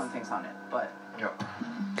 Everyone thinks on it, but Yeah.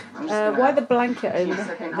 I'm just gonna Why the blanket over keep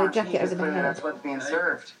sipping the hot jacket tea over just the proving head? that's what's being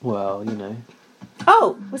served. Well, you know.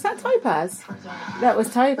 Oh, was that Topaz? That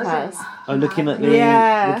was Topaz. I'm looking at the,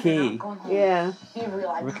 Yeah. the key. Yeah. You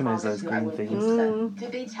realize I recognise those green things.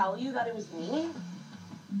 Did they tell you that it was me?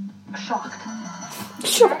 Shocked.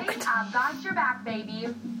 Shocked. Betty, I've got your back, baby.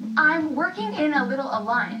 I'm working in a little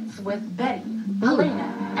alliance with Betty,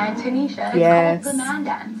 Helena, and Tanisha. It's Yes. called the Man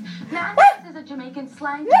Dance. Man Dance is a Jamaican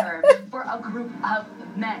slang term for a group of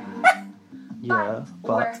men. Yeah,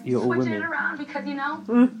 but we're you're all switching it women. around because, you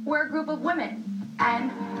know, we're a group of women.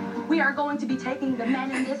 And we are going to be taking the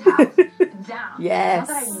men in this house down. Yes. Not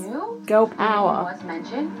that I knew. Girl The name power. was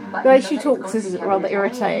mentioned, but The way he said she that it's talks going to is be Kevin rather and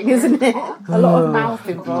irritating, Johnny. isn't it? A lot of mouth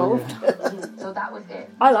involved. So that was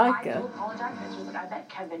it. I like I her. do apologize. She was like, I bet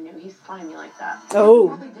Kevin knew. He's funny like that. Oh.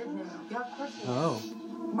 Probably did know. Yeah, of course he Oh.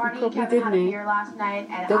 Marty Probably and Kevin did had a me. beer last night,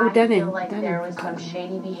 and Double I denim, feel like denim. there was some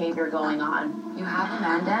shady behavior going on. You have a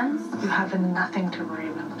man dance? You have nothing to worry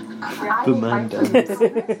about. I The will man fight for dance.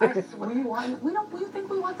 you. I swear. We think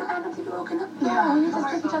we want the man to be broken up? No, we just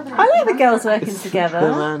like each other. I like the girls working The together.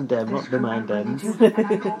 Mandem, not the Mandems.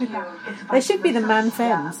 They should be the man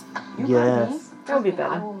femmes. Yes. That would be I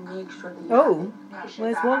better. will make sure that you Oh, have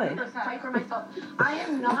where's that. Wally? I'm gonna fight for myself. I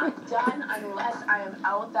am not done unless I am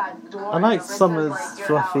out that door. I like and Arissa's Summer's like, you're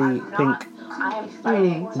fluffy out. I'm pink, not. I am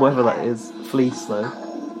fighting. whatever that is, fleece though.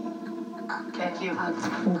 Thank you.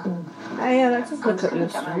 Oh yeah, let's just look at the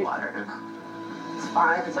street. Water. It's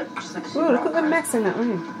fine. It's like just like. Oh, look at the mess in that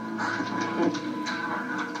room.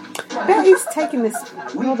 Betty's taking this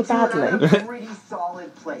rather badly. Pretty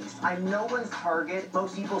solid place. I'm no one's target.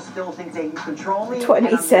 Most people still think they can control me.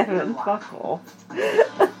 27, fuck off.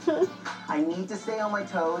 I need to stay on my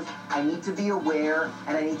toes. I need to be aware,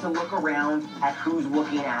 and I need to look around at who's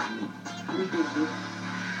looking at me.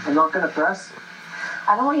 I'm not gonna press.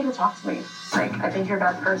 I don't want you to talk to me. Like, I think you're a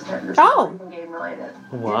bad person. This Oh. is game related.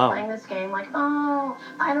 Wow. You're playing this game like, oh,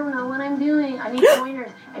 I don't know what I'm doing. I need pointers.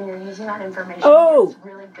 And you're using that information Oh. against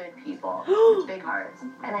really good people with big hearts.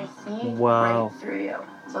 And I see Wow. right through you.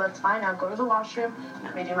 So that's fine. Now go to the washroom.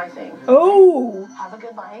 Let me do my thing. Oh. Have a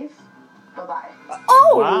good life. Bye-bye.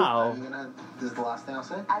 Oh. Wow. This is the last thing I'll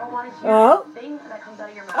say. I don't want to hear Oh. a thing that comes out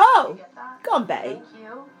of your mouth. Oh. You get that? Go on, Betty. Thank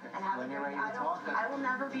you. And have a When good you're ready to I talk. I will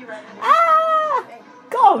never be ready to Ah. Thanks.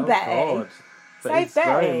 Go on, Oh Betty. God. But Say it's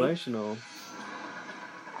very Betty. emotional.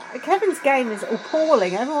 Kevin's game is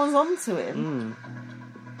appalling. Everyone's onto him.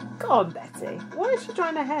 Go on, Betty. Why is she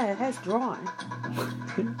drying her hair? Her hair's dry.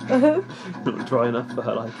 Not dry enough for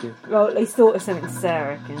her liking. Well, at least thought of something to say, I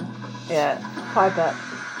reckon. Yeah, pipe up.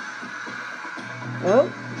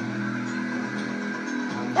 Oh.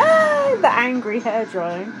 Ah, the angry hair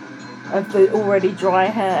drying of the already dry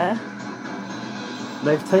hair.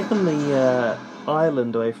 They've taken the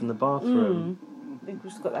island away from the bathroom. I think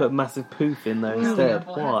we've just got Put a that. massive poof in there instead.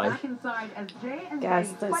 Why?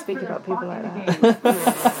 Guys, don't speak about people like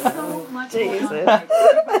that. Jesus.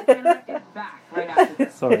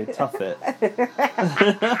 Sorry, tough it. Big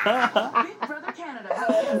Brother Canada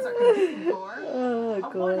has are competing for Oh, a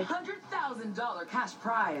God. $100,000 cash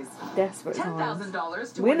prize. Desperate times.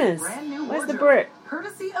 $10,000 to Winners. win a brand new Where's the wardrobe, Brit?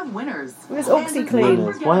 courtesy of Winners. Where's And OxyClean?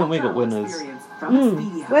 Winners. Why haven't we got travel Winners? experience from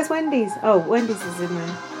Expedia. Where's Wendy's? Oh, Wendy's is in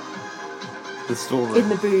there. The story. In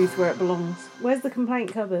the booth where it belongs. Where's the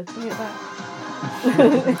complaint cupboard? Bring it back.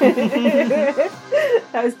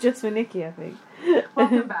 That was just for Nikki, I think.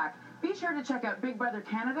 Welcome back. Be sure to check out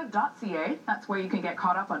BigBrotherCanada.ca. That's where you can get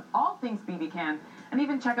caught up on all things BB and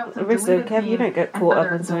even check out some Arissa, deleted Kev, you scenes don't get and caught up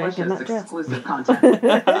other on something in delicious that dress. exclusive content. All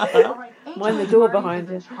right, Mind the door behind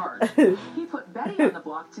is in him. charge. He put Betty on the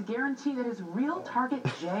block to guarantee that his real target,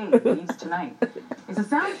 Jay, leaves tonight. It's a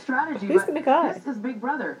sound strategy, Who's but gonna go? this is Big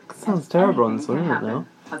Brother. Sounds terrible on this one, isn't it, now?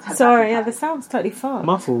 Let's head Sorry, back yeah, the inside. sound's totally fucked.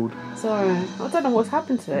 Muffled. Sorry. I don't know what's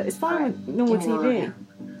happened to it. It's fine with normal Give me a look TV. here.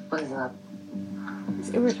 What is up?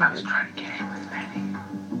 It's I was irritating. trying to get in with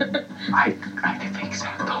Betty. I could fix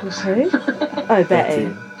that. With who? Oh, Betty.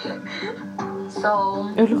 So,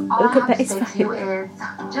 Oh, all look I at have to Betty's say to face. you is,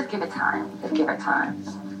 just give it time. Just give it time.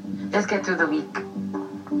 Just get through the week.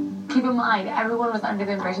 Keep in mind, everyone was under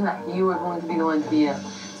the impression that you were going to be the one to be it.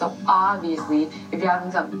 So obviously, if you're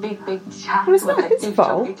having some big chat Well, it's with not the his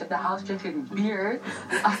fault. HOH at the house drinking beer,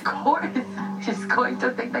 of course, she's going to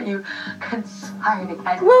think that you conspired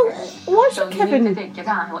against Well, her. why So should you need to Kevin take your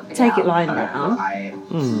time with take it lying down? I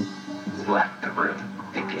left the room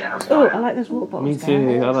to get outside. Oh, I like those water bottles. Me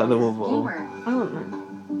there. too. I like the water bottle. Gamer. I want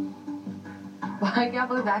them. Well, I can't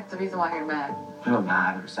believe that's the reason why you're mad. I'm not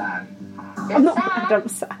mad, I'm sad. You're I'm not sad. mad, I'm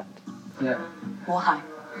sad. Yeah. Why?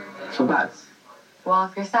 So bad. Well,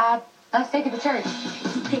 if you're sad, let's take it to church.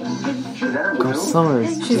 Is that a God, move? Summer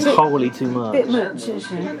is She's just a wholly too Bit much. much, isn't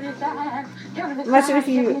she? Imagine if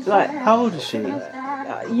you, like, How old is she?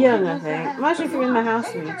 young, I think. Imagine if you're in the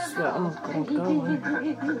house and you just go, oh, God, go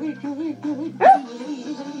away.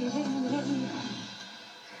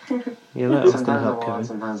 Yeah, that was going to Sometimes I help want, Kevin.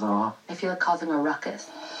 sometimes I want. I feel like causing a ruckus.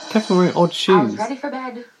 Kevin wearing odd I was shoes. ready for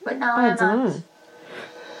bed, but now I I'm don't not. know.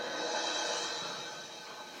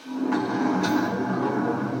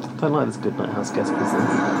 Don't like this Goodnight House guest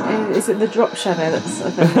business. Is it the drop shadow that's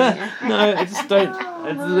a thing? No, I just don't.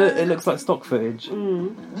 It looks like stock footage.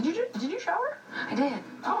 Did you shower? I did.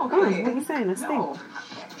 Oh, Oh, okay. what are you saying? I stink. No.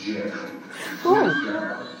 Oh.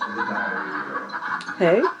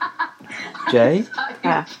 Who? Jay?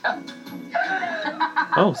 Ah.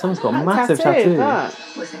 Oh, someone's got a massive tattoo. But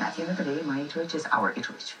Listen, at the end of the day, my HOH is our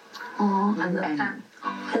HOH. Oh, I love that.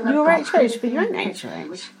 you're HH, but you ain't HH.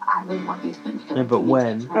 I really want you to win. No, but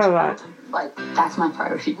when? Oh, right. Like, that's my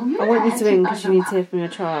priority. I want you to win because you need to hear from your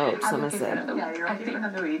child, Summer said. Yeah, you're right. End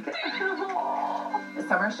of the week.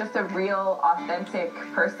 Summer's just a real, authentic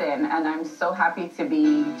person, and I'm so happy to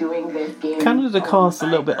be doing this game. Canada casts a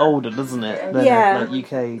little bit older, doesn't it? Than Yeah. like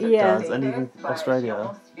UK Yeah. does, and even But she Australia.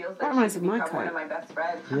 almost feels That like reminds she me of my could become one coat. of my best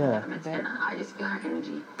friends. Yeah. I just feel her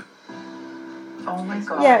energy. Oh my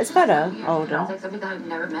god. Yeah, it's better, It's older. like somebody that I've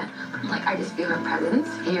never met. Like, I just feel her presence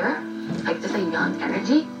here. Like, just a young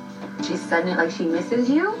energy. She's suddenly, like, she misses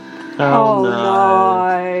you. Oh,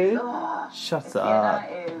 no. no. Shut it Sienna up.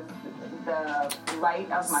 is the light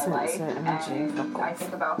of my So- life, so energy, and fuck I off.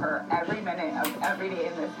 think about her every minute of every day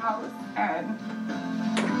in this house, and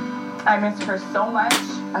I miss her so much.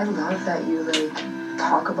 I love that you like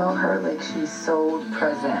talk about her like she's so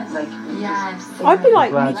present. Like Yes. I'd be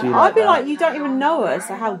like, Glad you I'd like be that. like, you don't even know her,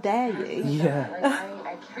 so how dare you? Yeah.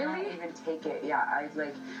 I can't even take it. Yeah, I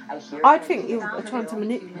hear. I'd think you're trying to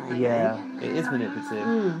manipulate. Yeah, it is manipulative.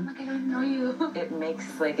 Like, I don't know you. It makes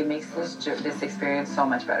this experience so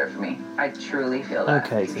much better for me. I truly feel that.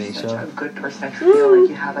 Okay, You're such Tanisha. a good person. I feel like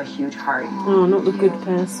you have a huge heart. Oh, not the good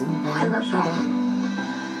person. I love Shut up.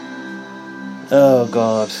 Oh,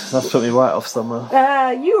 God. That's put me right off Summer.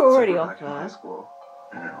 You were already So off back in high there. school,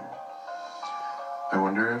 you know, I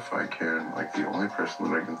wonder if I can, like, the only person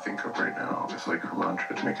that I can think of right now is, like, Herman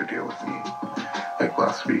tried to make a deal with me, like,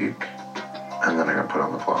 last week, and then I got put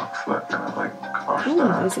on the block, so that kind of, like, quashed Ooh,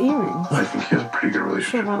 that. those earrings. I think he has a pretty good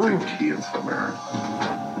relationship Sure, with, why like, T and Summer.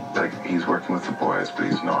 Like, he's working with the boys, but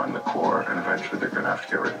he's not in the core, and eventually they're gonna have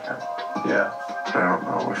to get rid of him. Yeah. But I don't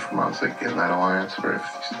know if Herman's, like, in that alliance, or if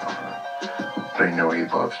he's not. But I know he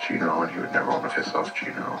loves Gino, and he would never want to piss off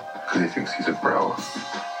Gino, because he thinks he's a bro.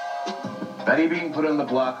 Betty being put on the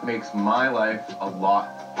block makes my life a lot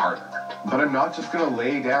harder. But I'm not just gonna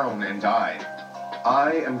lay down and die.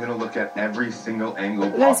 I am gonna look at every single angle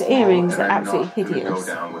Those possible, earrings and are I'm absolutely not gonna hideous.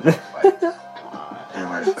 Go down with a fight. And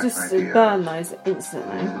my second Just idea burn those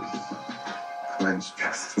instantly. is Clint's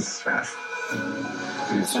just as fast.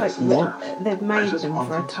 It's like they've I made just them want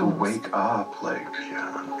for a him to task. wake up, like,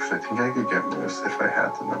 yeah. Because I think I could get Moose if I had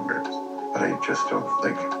the numbers. But I just don't,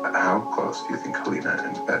 like, how close do you think Helena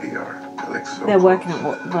and Betty are? They're, like, so They're close. working out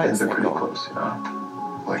what I think votes they're they pretty got. close,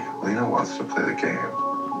 yeah. Like, Helena wants to play the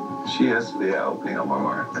game. She is, yeah, opening up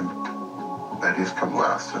more. And Betty's come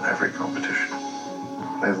last in every competition.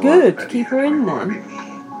 I love Good, Betty, keep her in I wanna there. be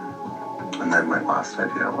me. And then my last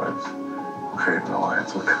idea was create an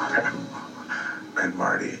alliance with Karen and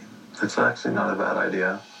Marty. It's actually not a bad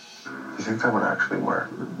idea. You think that would actually work?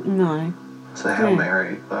 No. It's a Hail Yeah.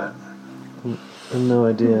 Mary, but I have no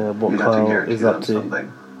idea what you'd have to Kyle guarantee is up them to.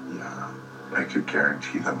 something. Yeah. I could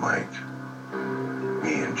guarantee them, like,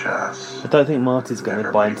 Jess. I don't think Marty's going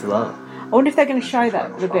to buy into that. I wonder if they're going to show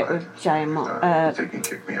that the bit with Jay and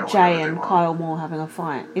Jay and Kyle Moore having a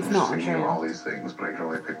fight. If not, I'm thinking of all sure. these things, but I can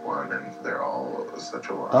only pick one, and they're all such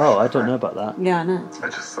a lot. Oh, I don't know about that. Yeah, I know.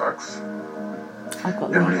 It just sucks. I've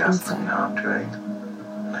got Everybody the has to insight. know I'm doing.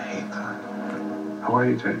 And I hate that. How are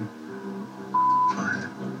you doing?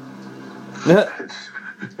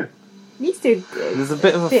 These two. There's a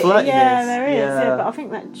bit of a flirtiness. Yeah, there is. Yeah. Yeah, but I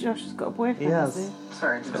think that Josh has got a boyfriend. He has. Has he?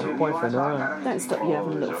 Sorry, Got a boyfriend, alright. Don't stop you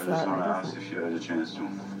having a little flirt. I though, asked does it? if you had a chance to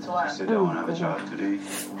So what? sit down and have a chat today.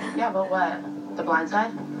 Yeah, but what? The blind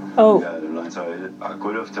side? Oh. Yeah, the blind side. I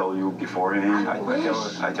could have told you beforehand.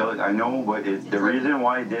 I tell it. I know, but the reason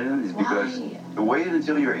why I didn't is because wait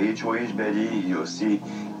until your HOH, Betty. You'll see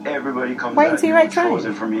everybody comes Wait back until and you're HOH. throws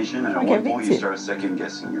information, and at Okay, one point you Victor. start second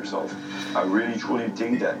guessing yourself. I really truly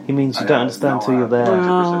think that. He means you don't understand till you're there.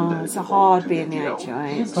 Oh, it's hard being the HOA.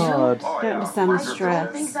 It's hard. Don't understand the I don't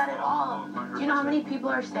think stress. that at all. Do you know how many people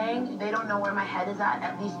are saying they don't know where my head is at?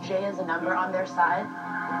 At least Jay is a number on their side.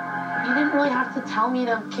 You didn't really have to tell me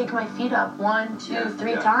to kick my feet up 1, 2,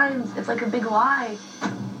 3 times. It's like a big lie.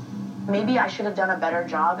 Maybe I should have done a better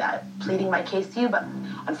job at pleading my case to you, but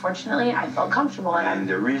unfortunately, I felt comfortable. And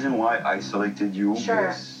the reason why I selected you Sure.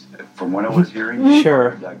 is, from what I was hearing,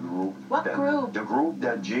 Sure. that group. What group? The group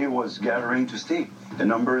that Jay was gathering to stay. The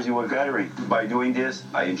numbers he was gathering. By doing this,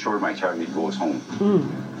 I ensure my target goes home.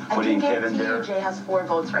 I Putting can Kevin guarantee you there, Jay has 4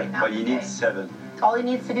 votes right now. but he okay? needs 7. All he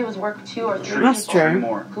needs to do is work 2 or 3 That's people. true. 3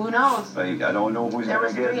 more. Who knows? Like, I don't know who's There gonna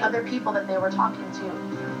was get 3 it. other people that they were talking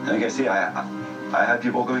to. Like I say, I had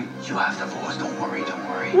people going, you have the votes, don't worry.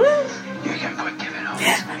 You can put Kevin on.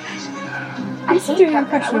 It's pretty easy. I He's hate doing Kevin. I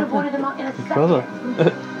impression would of have voted him out in a second. Brother.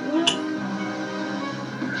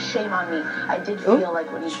 Shame on me. I did Oh, feel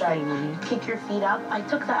like when he said, shame on you. kick your feet up, I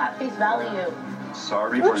took that at face value.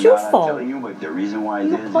 Sorry What's for your not fault? telling you, but the reason why I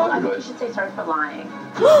did is Well, I think you because should say sorry for lying.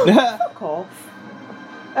 Fuck off.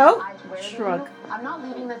 Oh, I swear to shrug. you, I'm not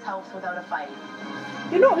leaving this house without a fight.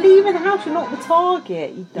 You're not leaving the house, you're not the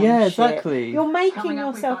target, you dumb Yeah, shit. exactly. You're making Coming up,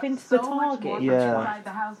 we've yourself got into the so much more target. for Yeah. inside the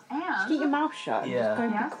house and Just keep your mouth shut and Yeah. just go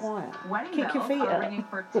and Yes, be quiet. wedding Kick your bells feet are up. ringing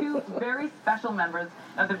for 2 very special members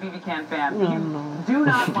of the BB Can fam. Oh, You no. do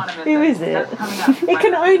not want to miss Who it. is it? That's coming up. It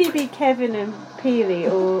can only be Kevin and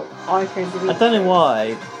Peely or Ica and Dimitri. I don't know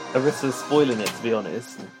why Arissa's spoiling it, to be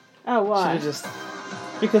honest. Oh, Should why? have just...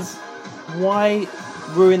 Because why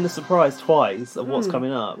ruin the surprise twice of what's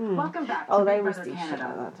coming up? Welcome back to Oh, they Big must Brother do shit Canada.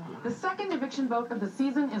 like that, don't The second eviction vote of the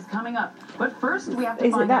season is coming up. But first, we have to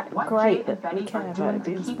Is it find that out what great Jay and that we Betty care are about doing it to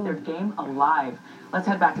being keep their spoiled? game alive. Let's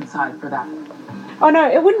head back inside for that. Oh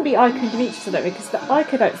no, it wouldn't be Ica and Dimitri today because the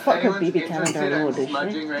Ica don't fuck with Anyone's BB Canada interested anymore, in does she?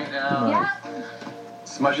 smudging right now? No.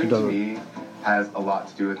 Smudging She to doesn't. me has a lot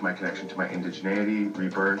to do with my connection to my indigeneity,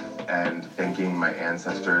 rebirth, and thanking my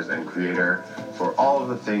ancestors and creator for all of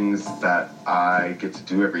the things that I get to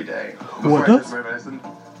do every day. Before What I does? take my medicine,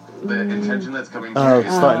 the intention that's coming Oh, through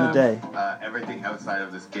is starting the day. everything outside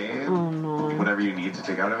of this game, Oh no. whatever you need to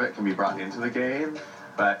take out of it, can be brought into the game.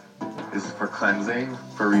 But this is for cleansing,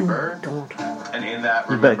 for rebirth. God. And in that,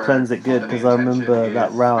 You better remember cleanse it good, that the 'cause I remember intention that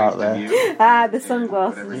is row out strengthening there. you Ah, the to do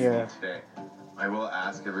sunglasses. whatever you Yeah. need today. I will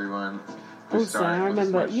ask everyone. to Also, start I with a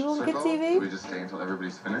remember, smudge you on Good circle. TV? Do we just stay until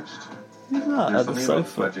everybody's finished? Who's that There's at the something about sofa?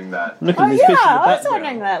 smudging that. I'm looking Oh at these yeah, pictures in the I was background.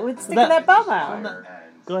 wondering that. With sticking That- their bum out. Fire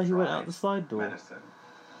Guy who went and out the side door. medicine.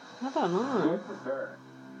 I don't know.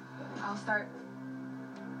 I'll start.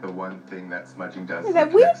 The one thing that smudging does. Yeah, is they're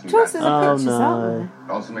it weird connects me choices back of to Oh, pictures, no. aren't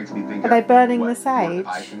It also makes me think Are of they burning what the sage?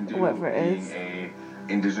 I can do Or whatever it being is. a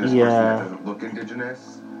indigenous Yeah. person that doesn't look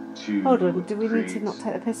indigenous to they? Hold on, do we need to create not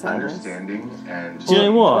take the piss out of this? understanding and Do you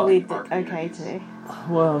know what? Are we our okay communities. to?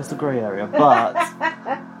 Well, it's the grey area, but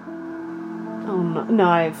Oh no,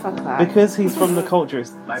 no, fuck that. because he's from the culture,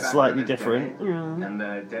 it's My background slightly is different. Dene, Yeah. and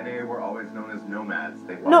the Dene were always known as nomads.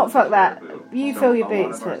 They Not followed fuck the that. caribou. You So fill your a lot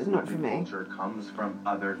boots, of our but not for smudging me. Culture comes from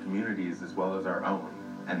other communities as well as our own,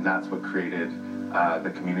 and that's what created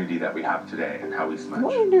the community that we have today and how we smudge.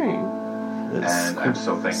 What are you doing? It's And I'm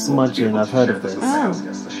so thankful to be smudging. able I've to heard share of this this with my Oh. house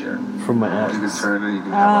guests to share. from my You can ex. turn and you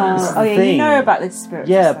can have It's Oh the yeah, you thing. know about this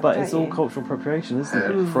spiritual Yeah, stuff, but don't it's all you? cultural appropriation, isn't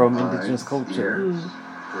it? Head, From eyes, indigenous culture. ears, Mm.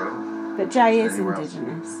 throat, But Jay is anywhere else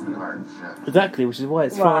indigenous. in the heart. Yeah. Exactly, which is why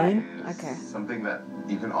it's Right. fine. Is Okay. something that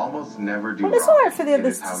you can almost never do Well, it's wrong. alright for the It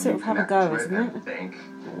others is to how sort you of have a connect go, to isn't and it? thank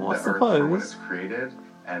Well, I the earth for when suppose. it's created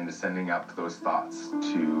and sending up those thoughts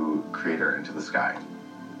to creator into the sky.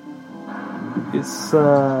 It's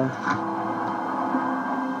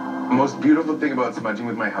The most beautiful thing about smudging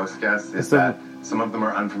with my house guests is It's a- that some of them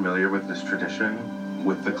are unfamiliar with this tradition,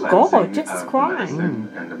 with the God, cleansing Jesus of the Christ. medicine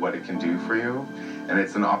and what it can do for you. and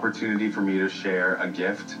it's an opportunity for me to share a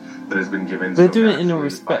gift that has been given. They're so doing it in a naturally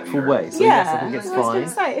respectful by the way, earth. so yes, I think it's I was gonna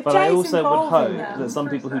fine. say, if But I Jay's also would involved in hope that- that some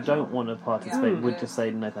people who don't want to participate would just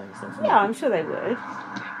say, no thanks, not for me. Yeah, I'm sure they would.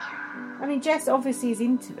 I mean, Jess obviously is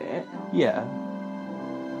into it. Yeah.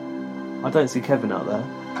 I don't see Kevin out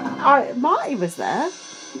there. Marty was there.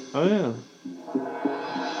 Oh, yeah.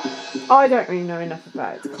 I don't really know enough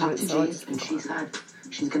about it to Talked comment, to so I Jace, just- and she said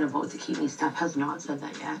she's gonna vote to keep me. Steph has not said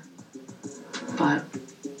that yet. But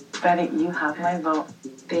Betty, you have my vote.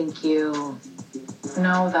 thank you.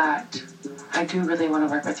 Know that I do really want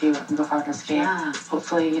to work with you before this game. Yeah.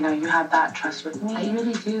 Hopefully, you know, you have that trust with me. I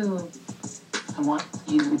really do. I want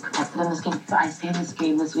you to be protected in this game. If I stay in this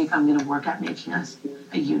game this week, I'm gonna work at making us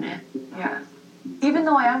a unit. Yeah. Even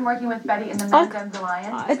though I am working with Betty in the Men's End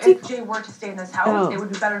Alliance, I if did- Jay were to stay in this house, Oh. it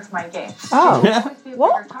would be better for my game. Oh. Jay will always be a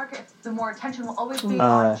What? bigger target. The more attention will always be Uh,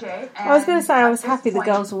 on Jay. I was going to and say I at was this happy the point,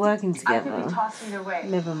 girls were working I could together. be tossed either way.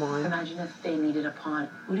 Never mind. Imagine if they needed a pawn.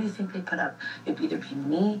 Who do you think they put up? It'd either be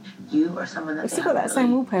me, you, or someone that We've they still got that haven't same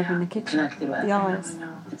really wallpaper in the kitchen. connected with. The eyes.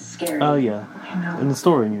 It's scary. Oh, yeah. In the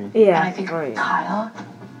story, you mean? Yeah. And I think Kyle,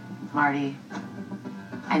 Marty,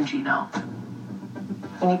 and Gino.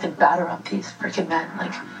 We need to batter up these freaking men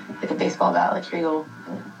like a baseball bat. Like, here you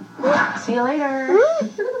go. See you later.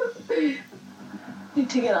 Need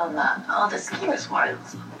to get on that. All the skier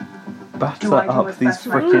smarts. Batter Do I do up what's these best for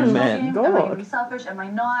my freaking team? men. Am I going to God. be selfish? Am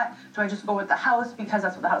I not? Do I just go with the house because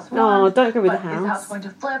that's what the house No, wants? don't go with But the Is the house. house going to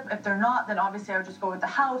flip? If they're not, then obviously I would just go with the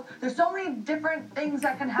house. There's so many different things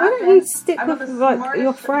that can Why happen. don't you stick I'm not with, the like, smartest,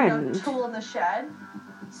 your friend? tool in the shed,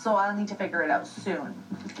 so I'll need to figure it out soon.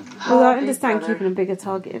 Well, I Big understand brother. keeping a bigger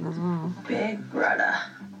target in as well. Big brother.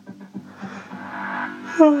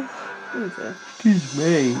 Excuse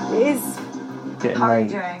me. It is. Getting How are you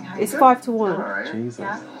late. doing? It's 5 to 1. Alright. Jesus.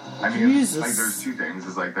 Yeah. I mean, Jesus. like, there's two things.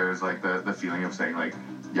 Is like there's like the feeling of saying like,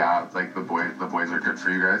 yeah, like the boys are good for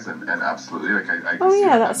you guys, and absolutely like I can Oh see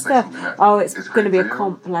yeah, that that's like stuff. something that Oh, it's is going to great be a for you,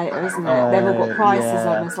 comp later, but I isn't don't know. it? They've all got prices yeah.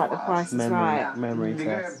 on. It's like the price is Memory, right. memory I think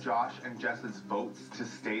I test. have Josh and Jess's votes to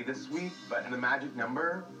stay this week, but the magic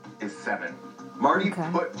number is 7. Marty Okay.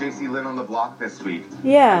 put JC Lynn on the block this week.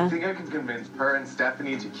 Yeah. I think I can convince her and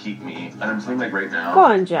Stephanie to keep me. And I'm saying like right now, Go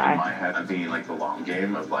on, Jay. in my head, I'm thinking like the long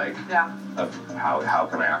game of like, Yeah. of how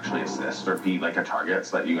can I actually assist or be like a target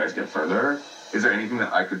so that you guys get further. Is there anything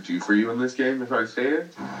that I could do for you in this game if I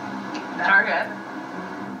stayed? Target.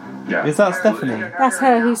 Yeah. Is that Stephanie? That's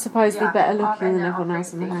her who's supposedly Yeah. better looking than Okay, everyone now,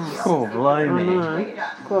 else in the great. house. Oh, I blimey. know.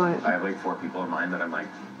 Quite. I have like 4 people in mind that I'm like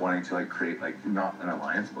wanting to like create like not an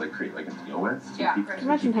alliance but like create like a deal with. to Yeah. keep- to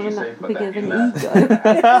Imagine keep you having safe, that but big of means an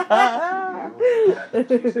that- ego. that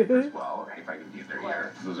keeps you safe as well, if I can be in their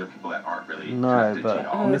ear. Those are people that aren't really No, connected to but you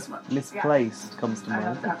all as much. misplaced comes to I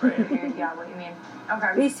love mind. that. Yeah, what you mean.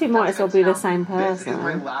 Okay. These two might as well be the same This is my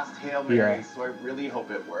person. last Hail Mary, Yeah. so I really hope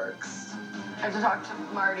it works. I have to talk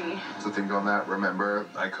to Marty. So think on that. Remember,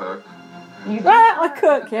 I cook. I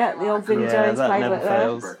cook, yeah, the old Vinnie Yeah, Jones that never playbook there.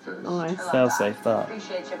 fails. Breakfast. Nice. Fail safe that.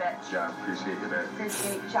 Appreciate you, bitch. Yeah, appreciate you, babe.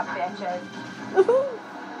 Appreciate you, bitches.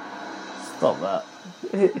 Stop that.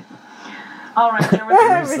 All right, there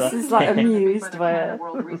was Riss is like amused by the it.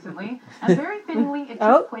 world recently, and very fittingly, it took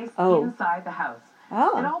Oh, place oh. inside the house. It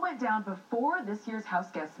Oh. all went down before this year's house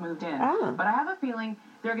guests moved in, Ah. but I have a feeling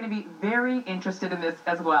they're going to be very interested in this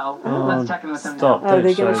as well. Oh, Let's check in with them stop. now. Oh,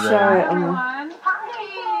 they're Don't going to show show that. it on the... Everyone,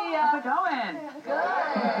 hi, how's it going?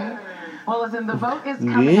 Good. Well, listen, the vote is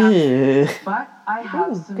coming up, Yeah. but I have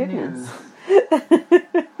Oh, some goodness.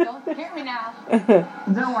 Don't scare me now.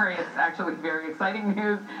 news. Don't worry, it's actually very exciting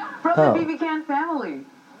news from Oh. the BB Can family.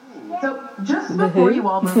 So, just before you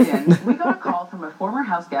all moved in, we got a call from a former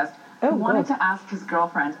house guest who Oh, wanted God. to ask his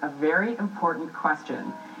girlfriend a very important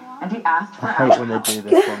question. And he asked for I hate our when they help. do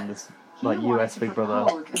this on this, like, He wanted US to Big Brother.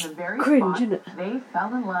 propose in the very Cringe, spot innit? they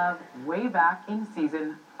fell in love way back in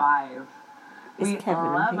season 5. It's We Kevin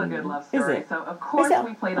and love a Pam. good love Is story, it? so of course Is it?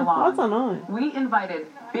 we played I along. don't know. We invited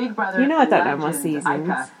Big Brother You know I don't know my legend seasons.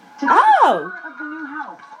 Ika to Oh! the tour of the new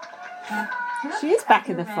house. Just She is back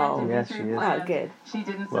in the as fold. Dimitri Yeah, she is. planned, Oh, good. She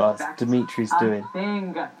didn't Well, suspect it's Dimitri's a doing.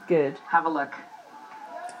 thing. Good. Have a look.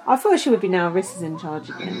 I thought she would be now. Riss is in charge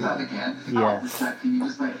again. Yeah. Can you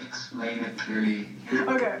just like explain it clearly?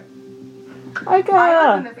 Okay. Okay.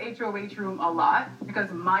 I was in this HOH room a lot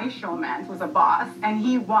because my showman was a boss and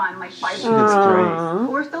he won like 5 She's years. great.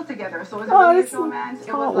 We're still together, so it wasn't Oh, really a that's showman. It was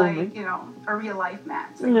heartwarming. like, you know, a real life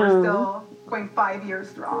match. Like No. we're still going 5 years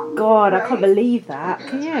strong. God, I right? can't believe that.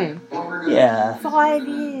 Can you? Yeah. 5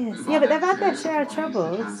 years. Yeah, but they've had their share of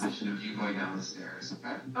troubles. Transition of you going down the stairs,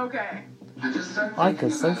 okay? Okay. And just start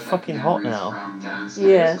Ika's so fucking hot now.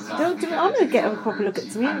 Yeah. I'm going to get a proper look at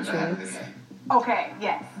Demetrius. Okay,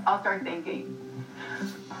 yes, I'll start thinking.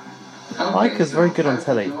 Micah's very good on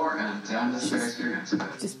telly.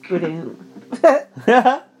 Just brilliant.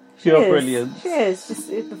 You're brilliant. She is. Just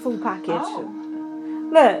the full package.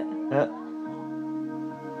 Look. Yeah.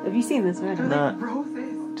 Have you seen this already? Nah.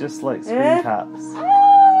 Just like screen caps.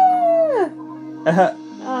 Aww. Aww.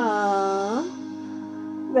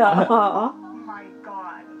 Oh my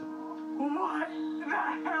god. What the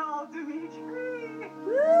hell, Dimitri?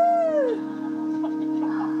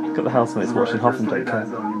 Got the housemates watching Hoffendaker.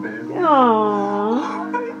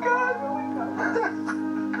 Aww.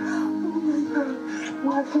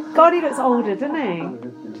 God, he looks older, doesn't he?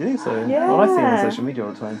 Do you think so? Yeah. Well, I see him on social media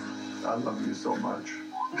all the time. I love you so much.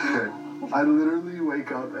 Okay. I literally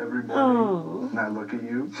wake up every morning and I look at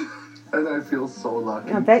you and I feel so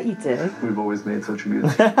lucky. I bet you do. We've always made such a good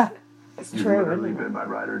team. It's You've true, literally isn't it? been my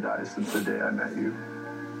ride or die since the day I met you.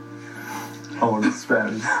 I want to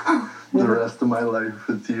spend the rest of my life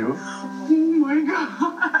with you. Oh my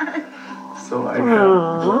god. So I can.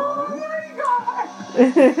 Oh my god.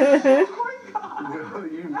 Will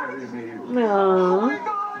you marry me? No.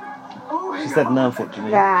 She said no,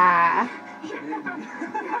 unfortunately. Yeah.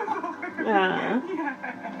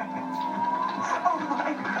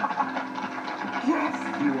 Yes.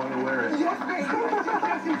 You want to wear it? Yes, baby.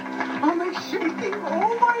 I'm like shaking.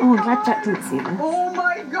 Oh my Oh, I'm glad Jack didn't see this. Oh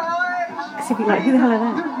my gosh. Because he'd be like, who the hell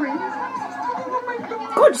are The they? ring is. Oh my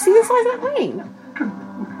god. God, you see the size of that ring?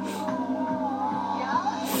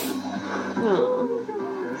 Oh.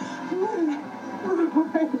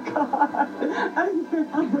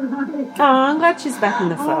 Oh, I'm glad she's back in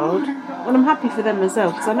the fold. And I'm happy for them as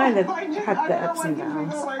well, because I know they've had their ups and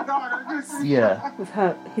downs. Yeah. With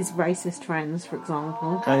his racist friends, for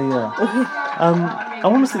example. Oh, yeah. I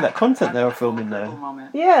want to see that content they were filming though.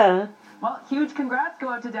 Yeah. Well, huge congrats go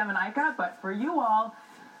out to Dem and Ika, but for you all,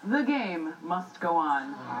 the game must go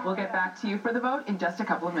on. We'll get back to you for the vote in just a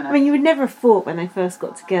couple of minutes. I mean, you would never have thought when they first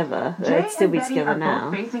got together that Jay they'd still be and Betty together are now.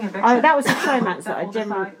 both facing eviction. That was a climax that I will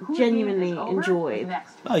decide whose genuinely game is over enjoyed.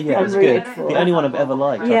 next. Oh yeah, it was I'm good. rooted for. The only one I've ever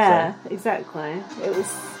liked. Yeah, exactly. It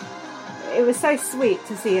was so sweet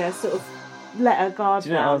to see her sort of let her guard Do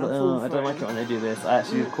you know, I down was and like, fall I don't for like it. it when they do this. I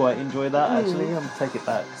actually quite enjoy that, actually. I'm going to take it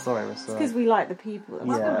back. Sorry, Rissa. Because we like the people.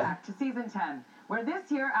 Welcome back to season 10, where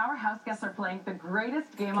this year our house guests are playing the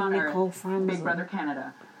greatest game on earth, Big Brother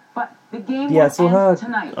Canada. But the game Yeah, I will saw end her.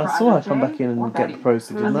 tonight I for saw her either come Jay back in or and Betty. get the proceeds,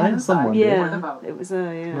 didn't Who's they? on Someone side did. for the Yeah, vote? it was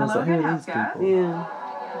her, yeah. And I was like, who are these people? Yeah.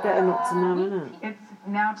 Better not to know, innit? It's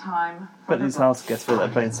now time for But the these vote. house guests feel like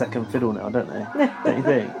they're playing second fiddle now, don't they? Don't you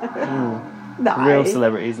think? No. Real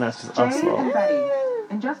celebrities, and that's just us Jay and lot. Betty,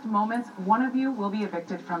 in just moments, one of you will be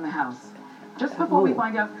evicted from the house. Just before we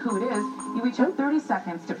find out who it is, you each have 30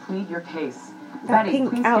 seconds to plead your case. That Betty, pink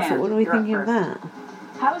please outfit, stand. what are we You're up thinking of first. that?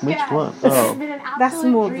 House Which guests, one? It's Oh. been an That's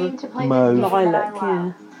absolute more of dream a to play mauve. this game that I Lilac, love.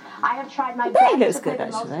 yeah. I have tried my Betty best looks to play good, the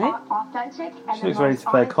most actually. authentic and She the looks ready most to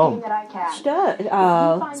play a honest comp. game that I can. She does. If you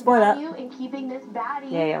Oh, find spoiler. value in keeping this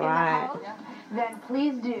baddie Yeah, you're in the right. house, then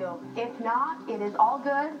please do. If not, it is all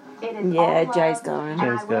good. It is Yeah, all love, Jay's going. and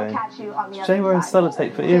Jay's I will going. catch you on the Is Jay other wearing side.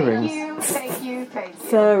 sellotape for earrings? Thank you.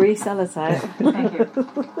 Furry sellotape. Thank you.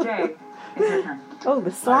 Jay, it's your turn. Oh,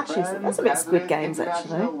 the slashes. That's a bit Squid Games,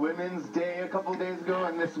 International actually. Women's Day a couple days ago,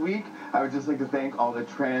 and this week I would just like to thank all the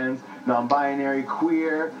trans, non-binary,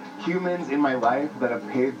 queer humans in my life that have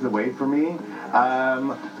paved the way for me.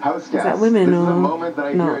 House guests. that women This is a or moment that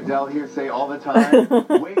I not? hear Adele here say all the time.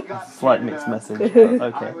 Wake up, Slight Canada. mixed message. I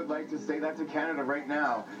Okay. would like to say that to Canada right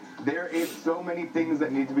now. There is so many things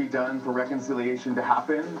that need to be done for reconciliation to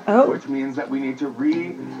happen, which means that we need to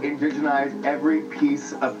re-indigenize every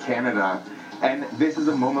piece of Canada. And this is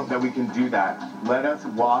a moment that we can do that. Let us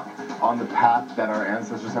walk on the path that our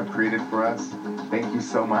ancestors have created for us. Thank you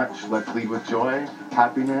so much. Let's lead with joy,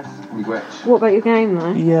 happiness, and which. What about your game,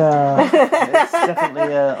 though? Yeah. It's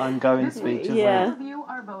definitely a I'm going speech, isn't Yeah. it? Both of you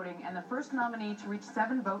are voting, and the first nominee to reach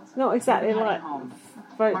 7 votes. Not exactly will be like heading home.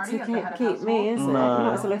 vote Marty, to as the head of keep me, is it? No.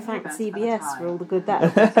 Not as well thank CBS for all the good that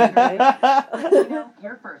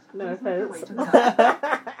You're first. No Please make your way offense. to the side.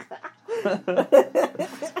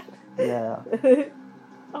 Yeah.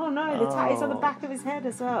 Oh no, the tattoos on the back of his head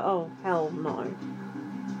as well. Oh, hell no.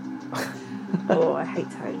 Oh, I hate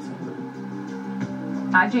tattoos.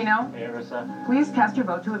 Hi, Gino. Hey, Rissa. Please cast your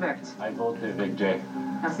vote to evict. I vote to evict Jay.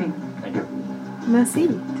 Merci. Thank you. Merci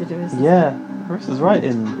to do this. Yeah. Marissa's right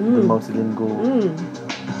in the multilingual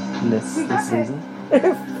list this season.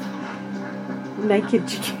 Naked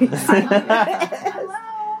jacuzzi.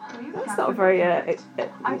 It's not a very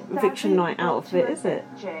eviction night outfit, is it?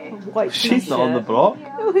 White She's not on the block.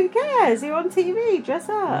 Oh, who cares? You're on TV. Dress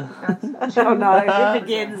up. Oh no, it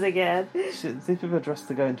begins again. These people are dressed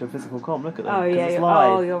to go into a physical comp. Look at them. Oh yeah. It's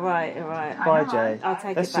live. You're right. You're right. Bye, Jay. I'll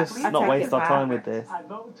take Let's it back. just not waste our time with this. I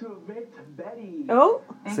vote to evict Betty. Oh,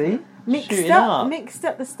 See? mixed Shooting up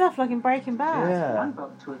up. the stuff like in Breaking Bad. Yeah. One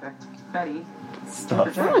vote to evict Betty. Stop.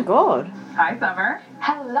 Oh my god. Hi, Summer.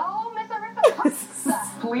 Hello, Miss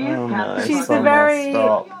Arissa. Please Oh, no, cast She's Summer, the very.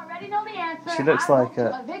 stop. You already know the answer. She looks I like vote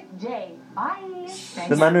a- to evict Jay. Bye.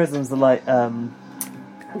 The mannerisms are like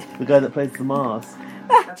the guy that plays the mask.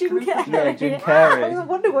 Jim Carrey. Yeah, Jim Carrey. I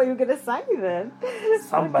wonder what you were going to say then.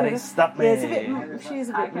 Somebody stop me. Yeah, it's a bit. She's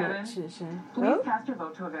a Hi, bit Kevin. much, isn't she? Please cast your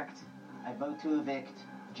vote to evict. I vote to evict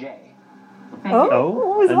Jay. Thank Oh, you. Oh,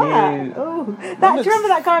 what was a that? new- Oh, That do you remember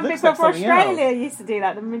that guy in Big looks like Brother something Australia else. used to do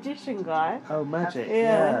that, the magician guy? Oh, magic. Yeah.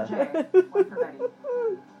 Yeah. Jay, one for Betty.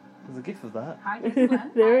 There's a gif of that. Hi, Jason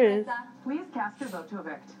Lynn. There is. Please cast your vote to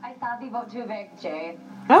evict. I sadly vote to evict Jay.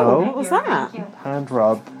 Oh, Oh. what was Thank that? you. Hand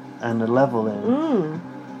rub and a level in. Mm.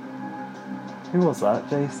 Who was that?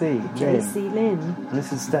 JC. JC Lynn. And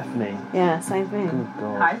this is Stephanie. Yeah, same thing. Good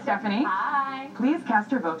God. Hi, Stephanie. Hi. Please cast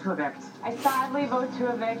your vote to evict. I sadly vote to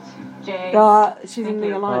evict Jay. She's in Thank the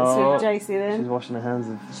you. alliance Oh. with JC She's then. washing her hands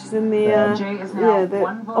of. She's in the Jay is now the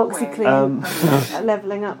one vote away. OxyClean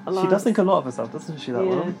leveling up alliance. She does think a lot of herself, doesn't she? That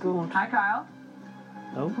Yeah, one. God. Hi, Kyle.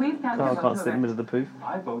 Oh, Please cast your Carl vote can't to sit in the evict. middle of the poof.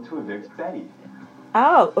 I vote to evict Betty.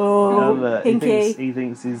 Oh, Look, hinky. he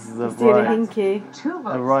thinks he's the He's doing a right, hinky. Two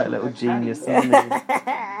votes. a right to little evict genius, Betty. isn't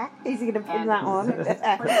he? He's going to pin that on.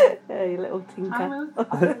 Yeah, you little Hi, tinker. Moose.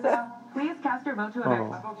 Alyssa, please cast your vote to evict.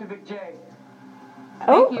 Oh. I vote to evict Jay.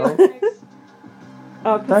 Oh. Thank you.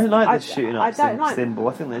 Oh, Don't like I- this shooting I up don't like. symbol.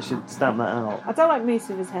 I think they should stamp that out. I don't like Moose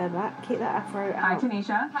with his hair back. Keep that afro Hi, out.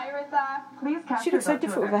 Tanisha. Hi, Arissa. Please cast She your looks so vote to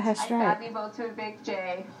different with her evict. hair I straight. sadly vote to evict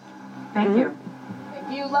Jay. Thank you.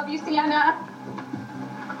 Thank you. Love you, Sienna.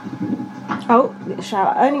 Oh, shout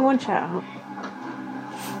out. Only one shout out.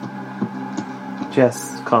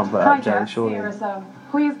 Jess can't vote Hi, out Jay, Jess. surely. Arissa.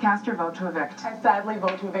 Please cast your vote to evict. I sadly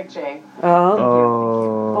vote to evict Jay. Oh,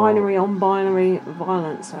 Oh. binary on binary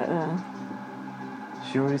violence right there.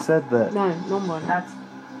 She already said that. No, non-binary. That's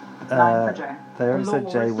nine for Jay. They already said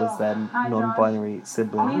Jay was their Hi, Josh. non-binary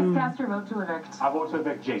sibling. Please cast your vote to evict. I vote to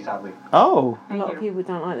evict Jay, sadly. Oh. A Thank lot you. of people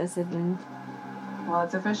don't like their siblings, Well,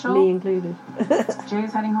 it's official. me included.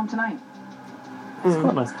 Jay's heading home tonight. It's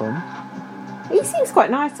quite nice fun. He seems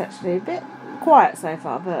quite nice actually. A bit quiet so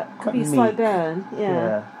far, but could Quite be a slow meek. burn.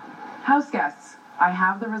 Yeah. House guests, I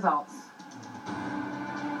have the results.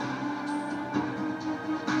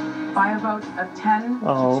 By a vote of 10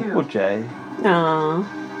 Oh, to 2. poor Jay. Aww.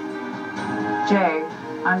 Jay,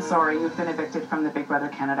 I'm sorry, you've been evicted from the Big Brother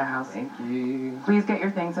Canada house. Thank you. Please get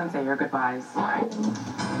your things and say your goodbyes.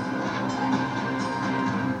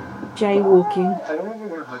 Jaywalking. I don't know if I'm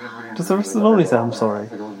going to hug everybody. Does the rest of the family say I'm sorry?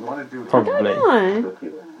 I don't want to do it. Probably. No.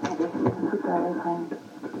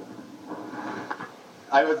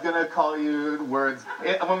 I was gonna call you words.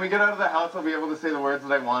 When we get out of the house, I'll be able to say the words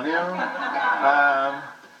that I want to.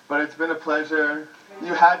 But it's been a pleasure.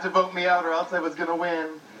 You had to vote me out, or else I was gonna win.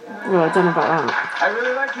 Well, I don't know about that. I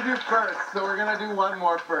really like to do first, so we're gonna do one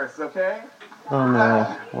more first, okay? Oh no,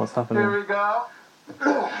 what's Here happening? we go.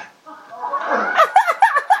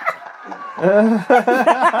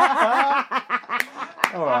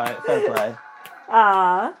 Alright, fair play.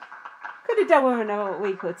 Ah. Could have done with another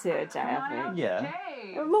week or two, Jay, I think. Yeah.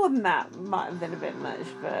 More than that might have been a bit much,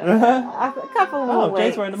 but a couple more Oh, weeks.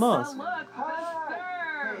 Jay's wearing a mask.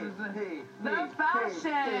 The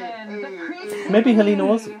fashion, the creativity. Maybe Helena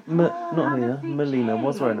was. Not Helena. Melina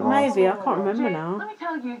was wearing a mask. Maybe, I can't remember Jay, now. let me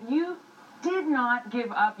tell you, you did not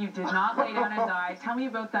give up. You did not lay down and die. Tell me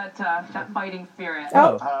about that fighting spirit.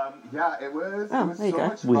 Oh. Yeah, it was Oh, so there you go.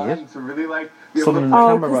 much Weird. fun to really like be able Someone to in the Oh,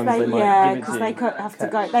 camera runs, because they they, might yeah, give it because to they you. have to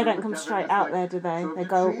go. They don't come straight out there, do they? They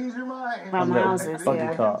go change your mind. round the little houses. buggy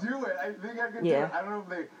Yeah. car. Do it. I think I can do Yeah. it. I don't know if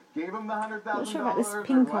they gave him the $100,000. Not sure about this or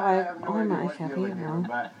pink what. eye. I have no I idea might what have deal they either. gave him,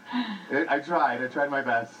 but I tried my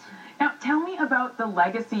best. Now, tell me about the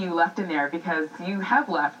legacy you left in there, because you have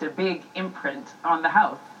left a big imprint on the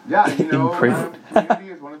house. Yeah, you know, Imprint. community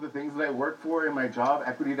is one of the things that I work for in my job.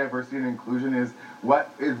 Equity, diversity, and inclusion is what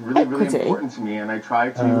is really, really Equity? important to me, and I try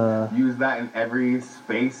to use that in every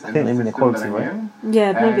space and think they mean system that equality, I'm right? in.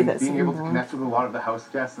 Yeah, maybe And that's being able to more. connect with a lot of the house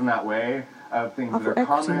guests in that way of things I that are thought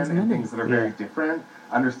equity common was and money. things that are very Yeah. different,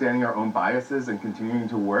 understanding our own biases and continuing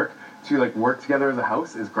to work together as a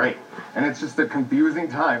house is great. And it's just a confusing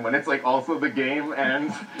time when it's like also the game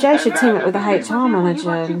and Jay should and team that up with a at the HR game.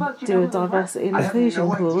 manager and do a diversity and I have inclusion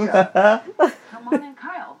no course. idea. Come on in,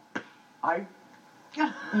 Kyle. I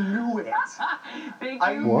knew it. Thank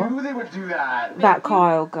I you knew they would do that. That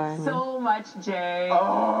Kyle going. so much, Jay.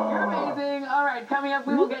 Oh. You're amazing. All right, coming up,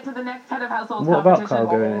 we will get to the next head of household What about competition.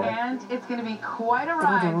 Kyle going? And it's going to be quite a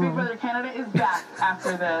ride. Big Brother Canada is back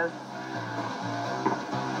after this.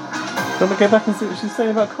 Do you want to go back and see what she's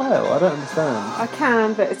saying about Kyle? I don't understand. I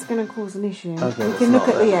can, but it's going to cause an issue. Okay, we it's can look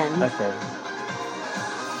not at the then. end. Okay.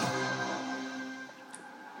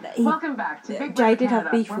 Welcome back to Big Jay Brother did have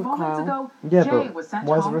Canada, beef where with moments Kyle. ago, Yeah, Jay but was sent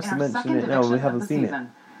why is home Arista in our mentioning second it now? eviction We of haven't the seen it.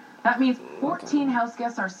 season. That means 14 house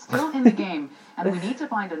guests are still in the game, and we need to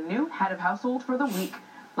find a new head of household for the week.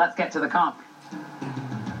 Let's get to the comp.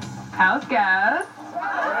 House guests,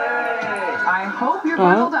 I hope you're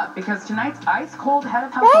bundled up because tonight's ice cold head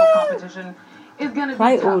of household competition is going to be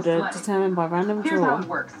Play tough order sledding. determined by random Here's how draw. it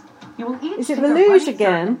works. You will each Is it take the a luge running start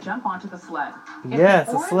again? and jump onto the sled. If Yes,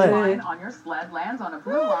 the a orange sled. line on your sled lands on a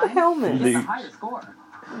blue line, helmet? it's the Luge. higher score.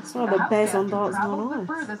 It's not The the house Bez guest on who Dancing travels the on Ice.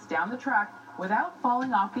 furthest down the track without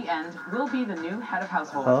falling off the end will be the new head of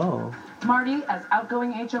household. Oh. Marty, as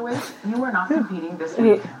outgoing HOH, you are not competing this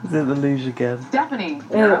week. Is it the luge again? Stephanie,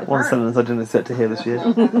 you're up One first. sentence I didn't expect to hear this year.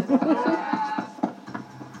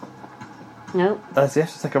 Nope. So you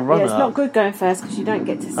have to take a run Yeah, it's up. not good going first because you don't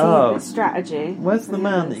get to see Oh. the strategy. Where's the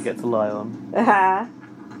man that you get to lie on?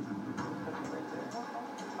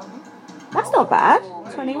 That's not bad.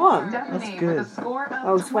 21. Stephanie good. with a score of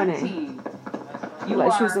Oh, 20. 20. You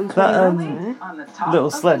Like she are was on That 21. on the top little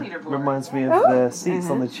of the sled leaderboard. reminds me of Oh. the seats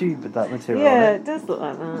on the tube with that material Yeah, on it it. does look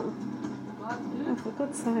like that. Oh, for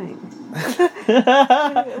God's sake.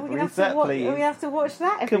 Reset, please. We have to watch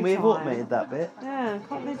that every Can we have time. automated that bit? Yeah,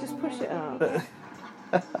 can't they just push it up?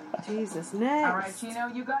 Jesus, next. All right, Chino,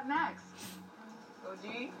 you got next.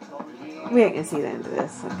 We ain't gonna see the end of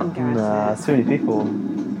this, I can guarantee Nah, it. so many people.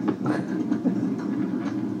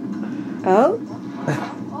 Oh?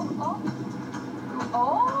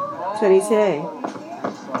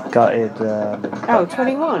 22. Gutted. Oh,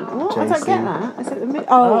 21. What? I don't JC. get that. Is it the mid?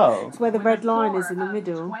 Oh, Oh. it's where the red line is in the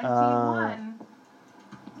middle.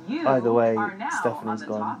 You Either way, are now Stephanie's on the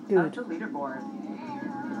gone. top Good. of the leaderboard.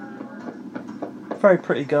 Very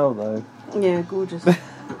pretty girl though. Yeah, gorgeous.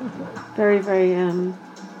 Very, very,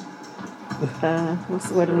 what's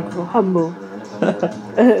the word I'm looking for? Humble.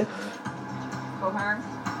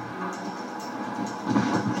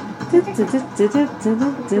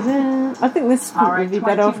 I think this All right, would be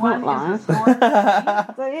better off not 21 is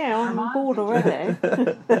live. So yeah, I'm bored already.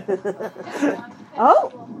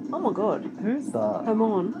 Oh my god. Who's that? Come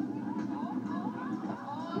on.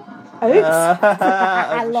 Oops. I've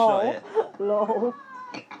shot Lol. it. Lol.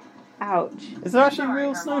 Ouch. Is there actually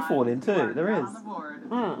real snow falling too? There is.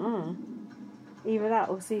 Either that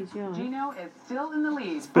or CGI. Gino is still in the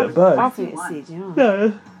lead. It's a bit of both. I think it's CGI.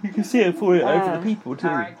 No, you can see it falling over the people too.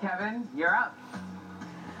 All right, Kevin, you're up.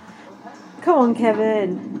 Come on,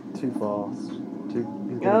 Kevin. Too fast. He's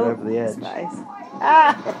going Oh, over the edge. Space.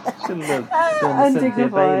 Ah. Shouldn't have done the Cynthia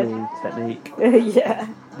Undignified. Bailey technique. Yeah.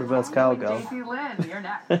 Reverse cowgirl. JC Lynn, you're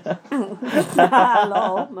next.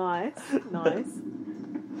 Lol. Nice. Nice.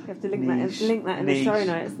 You have to link that in the show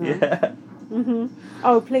notes then. Yeah.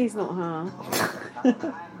 Oh, please not her.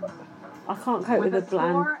 I can't cope with a a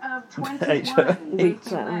bland score of 21, beach like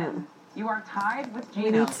that. Lynn, you are tied with We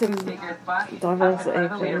Gino. need some Take your spot diversity, at the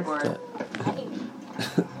front of the leaderboard.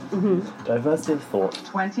 Diversity of thought.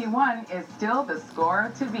 21 is still the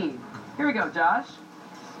score to beat. Here we go, Josh.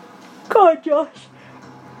 Go on, Josh.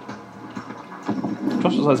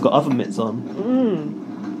 Josh has got oven mitts on.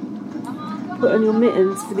 Put on your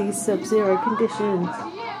mittens for these sub-zero conditions.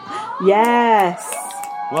 Yes.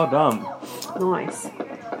 Well done. Nice.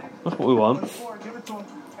 That's what we want.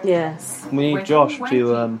 Yes. We need Josh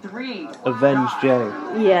to avenge Jay.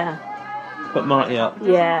 Yeah. Put Marty up.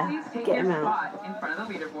 Yeah. Get him out.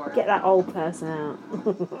 Get that old person out.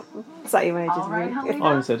 Same age as me.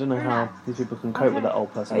 Honestly, I don't know how these people can cope with that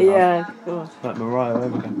old person. Yeah, of course. Like Mariah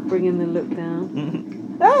over again. Bringing the look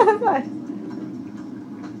down. Oh, have I?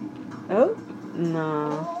 Oh?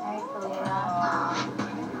 No.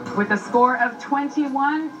 With a score of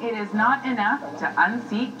 21, it is not enough to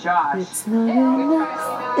unseat Josh. It's not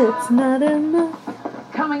enough. It's not enough.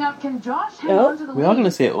 Coming up, can Josh hang Oh. on to the We lead? are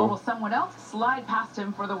gonna see it all. Or will someone else slide past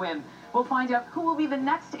him for the win? We'll find out who will be the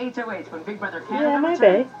next HOH when Big Brother Canada Yeah, maybe.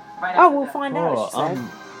 returns. Right Oh, after we'll this. find out, she said.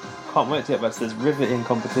 Can't wait to get back to this riveting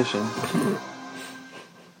competition.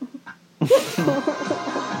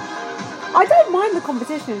 I don't mind the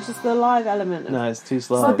competition, it's just the live element. No, it's too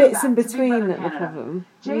slow. Some bits in Back to Big between Brother that the Canada. problem.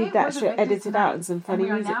 Jay You need that was shit evicted edited out and some tonight, funny and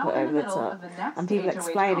we are music now put in over the the middle top. of the next And people HOH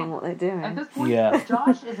explaining comp. what they're doing. At this point, Yeah.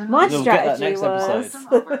 Josh is in the My lead. You'll get that strategy next was...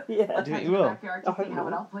 episode. yeah. Do you think you will? Backyard to see how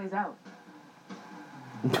it all plays out.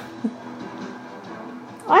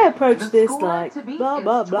 I approached The this score like to beat blah is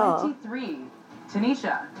blah blah. 23.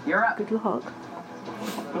 Tanisha, you're up. Good luck.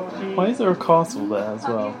 Why is there a castle there as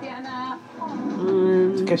well?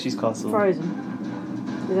 It's Keshi's castle. Frozen.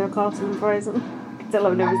 Is there a castle in Frozen? Still,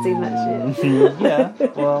 I've never seen that shit. Yeah,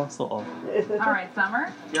 well, sort of. All right,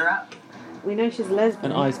 Summer, you're up. We know she's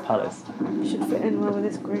lesbian. An ice palace. Should fit in well with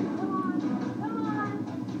this group.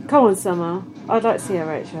 Come on, Summer. I'd like to see her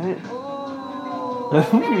Rach, right? I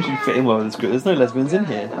think we should fit in well with this group. There's no lesbians in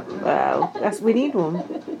here. Well, we need one.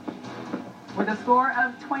 With a score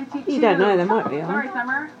of 22. You don't know, there might be. Sorry,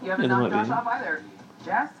 Summer, you haven't Yeah, there knocked might Josh be. off either.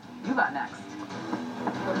 Jess, you got next.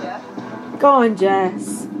 Go on,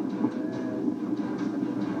 Jess.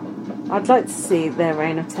 I'd like to see their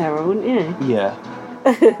reign of terror, wouldn't you? Yeah.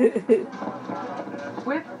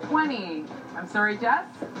 With 20. I'm sorry, Jess,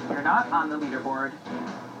 you're not on the leaderboard.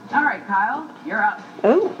 All right, Kyle, you're up.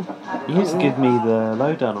 Oh. You just give me the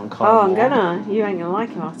lowdown on Kyle. Oh, I'm Moore. gonna. You ain't gonna like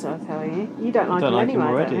him after I tell you. You don't like him like him anyway,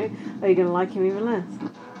 already. don't you? Are you gonna like him even less?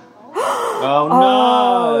 Oh no!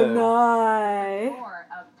 Oh no!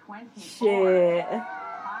 Shit.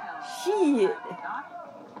 Shit.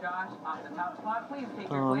 Josh off the top spot. Please take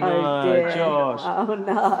your Oh place. no, dear. Josh. Oh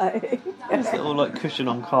no. This little like cushion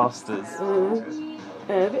on casters.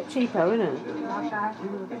 A bit cheapo, isn't it?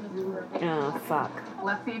 Oh fuck.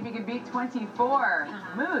 Let's see if you can beat 24.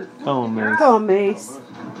 Moose. Come on, Moose. Come on, Moose.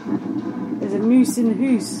 There's a moose in the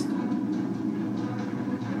hoose.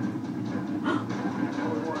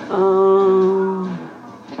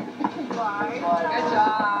 Good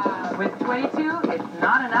job. With 22, it's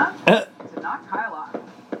not enough to knock Kyle off.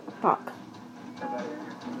 Fuck.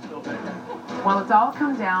 Well, it's all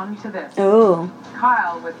come down to this. Oh.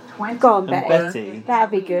 Kyle with 20. Go on, And Betty. Betty.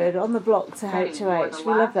 That'd be good. On the block to Betty, you are HOH. the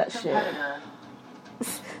We love that last shit. competitor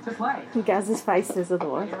to play. Gaz's face says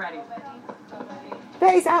otherwise. You ready?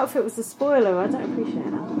 Betty's outfit was a spoiler. I don't appreciate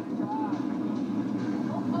that.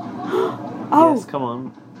 Oh. Yes, come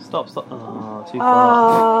on. Stop. Oh, too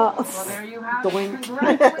Ah. far. Well, there you have Doink. it.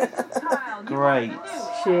 Congratulations, Kyle. Great.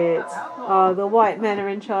 Shit. Oh, the white men are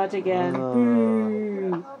in charge again.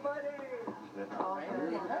 Boo.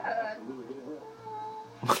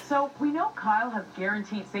 So we know Kyle has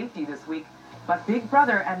guaranteed safety this week, but Big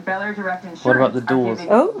Brother and Bel Air Direct Insurance What about the are doors?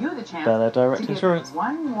 giving Oh. you the chance Bel Air Direct to give Insurance.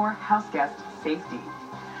 one more house guest safety.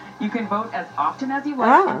 You can vote as often as you like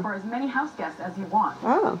Ah. and for as many house guests as you want.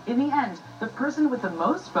 Oh. In the end, the person with the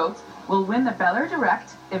most votes will win the Bel Air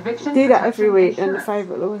Direct eviction Do that every protection week, and the insurance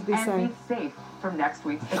favourite will always be and safe. be safe from next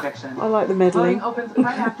week's eviction. I like the Voting meddling. opens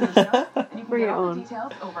right after the show, and you can Bring get it all the on.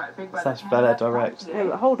 details over at Big Brother slash Bel Air Canada. Direct. Yeah,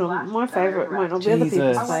 but hold on, my favourite might not be other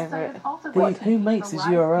people's Jesus. favourite. Who makes these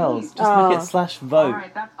URLs? Just Ah. make it slash vote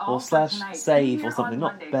Alright, that's all or for slash tonight. save Here or something, on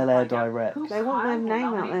not Monday Bel to Air find out Direct. who They want their Kyle will name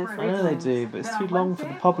out nominate there for for I know they everyone. do, but it's Then too on long for the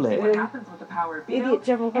Wednesday, public. what happens with the power veto. Idiot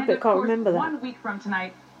general public And of can't course, remember that. 1 week from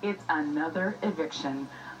tonight, it's another eviction.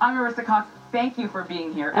 I'm Marissa Cox. Thank you for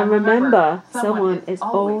being here. And remember, someone is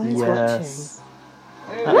always Yes.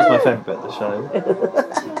 That was my favourite bit of the show.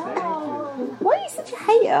 Why are you such a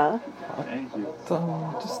hater?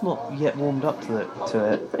 I'm just not yet warmed up to it.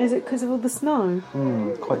 Is it because of all the snow?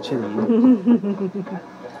 Quite chilly.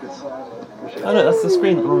 Oh no, that's the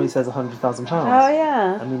screen that normally says £100,000. Oh,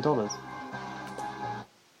 yeah. I mean dollars.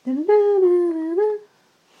 Da-da-da-da-da.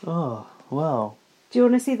 Oh, well. Do you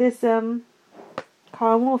want to see this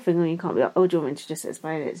Kyle Moore thing, or you can't be like, oh, do you want me to just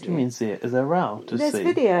explain it to What do you mean see it? Is there a row to There's see?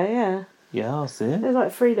 video, yeah. Yeah, I'll see it. There's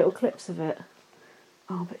like 3 little clips of it.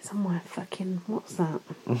 Oh, but it's on my fucking... What's that?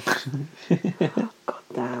 Oh, God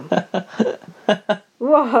damn.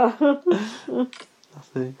 What? I'll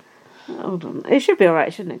see. Hold on. It should be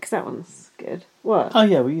alright, shouldn't it? Because that one's good. What? Oh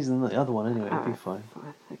yeah, we're using the other one anyway, it'll be Alright, fine.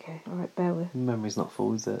 Okay, alright, bear with. Memory's not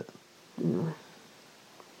full, is it? No.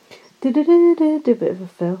 Do a bit of a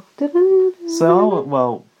fill. So,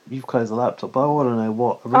 well, you've closed the laptop, but I want to know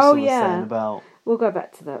what Arissa was saying about... We'll go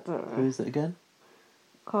back to that, don't Who worry. is it again?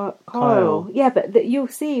 Kyle. Yeah, but you'll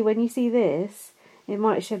see when you see this, it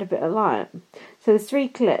might shed a bit of light. So there's 3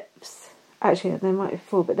 clips. Actually, there might be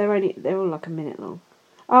 4, but they're all like a minute long.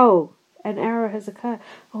 Oh, an error has occurred.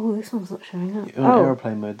 Oh, this one's not showing up. You're on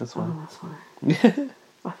aeroplane mode, that's why. Oh, that's why.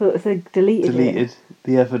 I thought they deleted Deleted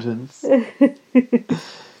the evidence.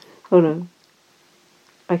 Hold on.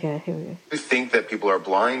 Okay, here we go. I think that people are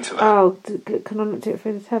blind to that. Oh, can I not do it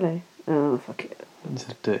through the telly? Oh, fuck it.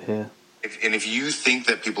 Just do it here. If you think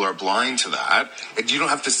that people are blind to that, you don't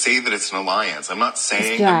have to say that it's an alliance. I'm not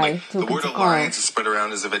saying It's that, Jay like, the talking word to alliance is spread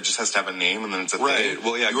around as if it just has to have a name and then it's a Right. thing.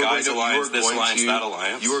 Well, yeah, You are guys going to- alliance, you are this going alliance, to- that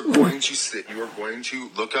alliance. You are going to sit. You are going to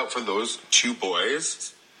look out for those 2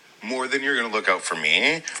 boys more than you're going to look out for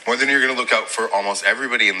me, more than you're going to look out for almost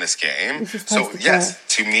everybody in this game. So yes,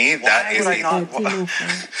 to me, that is I'm going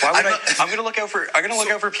to look out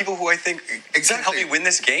for people who I think can help me win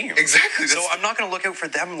this game. Exactly. So I'm not going to look out for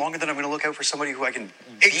them longer than I'm going to look out for somebody who I can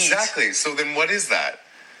beat. Exactly. So then what is that?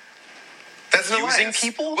 That's an Using alliance.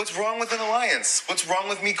 people? What's wrong with an alliance? What's wrong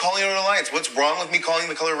with me calling it an alliance? What's wrong with me calling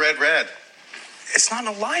the color red red? It's not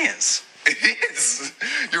an alliance. It is.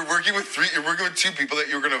 You're working with two people that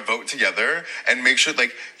you're going to vote together and make sure,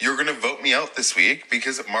 like, you're going to vote me out this week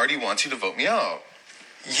because Marty wants you to vote me out.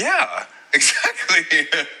 Yeah. Exactly.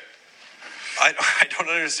 I don't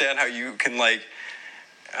understand how you can, like,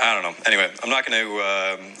 I don't know. Anyway, I'm not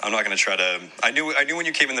going to try to. I knew when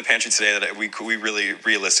you came in the pantry today that we really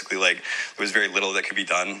realistically, like, there was very little that could be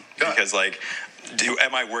done because, like,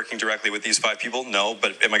 am I working directly with these 5 people? No,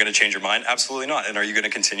 but am I going to change your mind? Absolutely not. And are you going to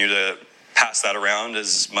continue to pass that around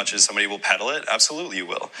as much as somebody will peddle it? Absolutely, you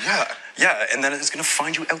will. Yeah. Yeah, and then it's going to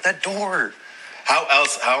find you out that door. How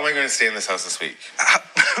am I going to stay in this house this week?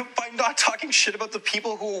 By not talking shit about the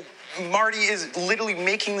people who Marty is literally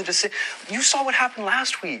making the decision. You saw what happened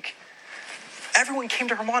last week. Everyone came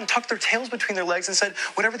to Herman and tucked their tails between their legs and said,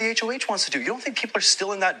 whatever the HOH wants to do. You don't think people are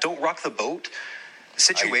still in that don't rock the boat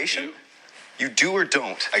situation? You do or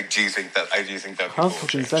don't? I do think that How's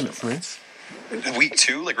fucking sense, man? Week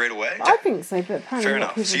 2, like right away? I think so, but apparently fair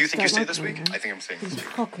not. enough. So you think you stay this week? I think I'm staying this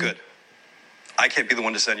week. Good. I can't be the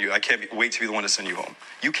one to send you. I can't wait to be the one to send you home.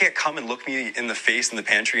 You can't come and look me in the face in the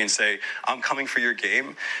pantry and say, I'm coming for your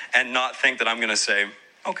game, and not think that I'm going to say,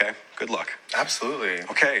 okay, good luck. Absolutely.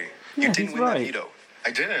 Okay. Yeah, you didn't win that veto.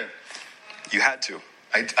 I didn't. You had to.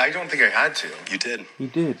 I don't think I had to. You did. You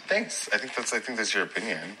did. Thanks. I think that's your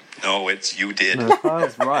opinion. No, it's you did. No,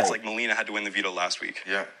 Kyle's right. It's like Melina had to win the veto last week.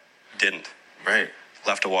 Yeah. Didn't. Right.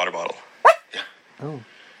 Left a water bottle. Yeah. Oh.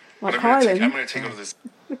 Like I'm going to take over this.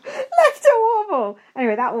 Left a wobble.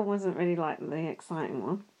 Anyway, that one wasn't really like the exciting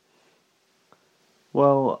one.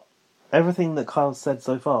 Well, everything that Kyle said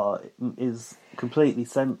so far is completely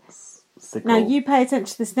sensical. Now you pay attention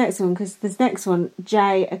to this next one because this next one,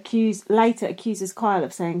 Jay later accuses Kyle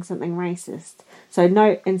of saying something racist. So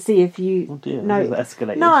note and see if you know.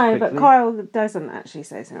 Escalated no, quickly. but Kyle doesn't actually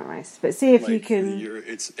say something racist. But see if like, you can.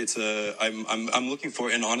 I'm looking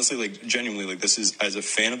for, and honestly, like genuinely, like this is as a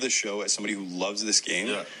fan of the show, as somebody who loves this game.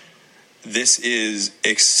 Yeah. This is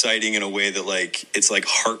exciting in a way that like it's like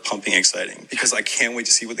heart pumping exciting because I can't wait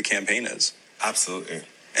to see what the campaign is. Absolutely.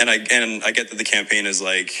 And I get that the campaign is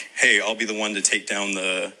like, hey, I'll be the one to take down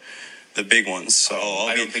the big ones. So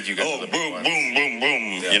I don't think you guys are the big ones. boom, boom,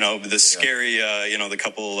 boom. Yeah. You know, the scary, the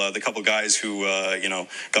couple guys who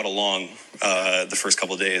got along the first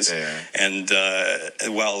couple of days. Yeah. And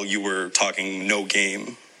while you were talking no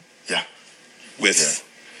game. Yeah. With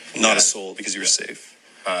not a soul because you were safe.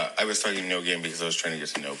 I was talking no game because I was trying to get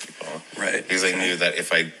to know people. Right. Because I knew that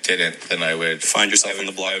if I didn't, then I would find yourself in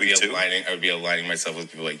the block week 2. I would be aligning myself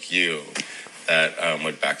with people like you that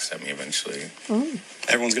would backstab me eventually. Mm.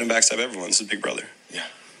 Everyone's going to backstab everyone. This is Big Brother. Yeah,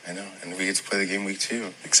 I know. And we get to play the game week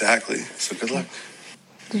 2. Exactly. So good luck.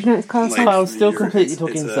 Did you notice Kyle said? Kyle's still completely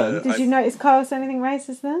talking sense. Did you notice Kyle said anything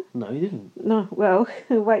racist there? No, he didn't. No. Well,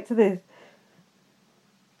 wait to this.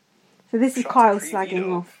 So this is Kyle slagging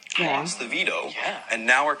off. Lost the veto, and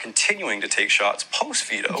now are continuing to take shots post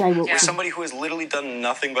veto. With somebody who has literally done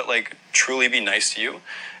nothing but like truly be nice to you,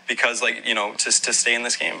 because like to stay in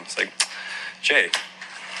this game. It's like Jay,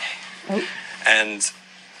 and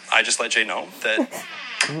I just let Jay know that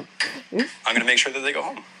I'm going to make sure that they go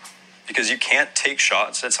home because you can't take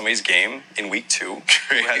shots at somebody's game in week 2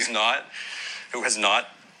 who has not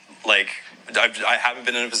like I haven't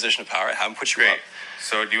been in a position of power. I haven't put you up.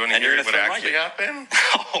 So do you want to hear what actually happened?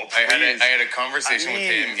 I had a conversation with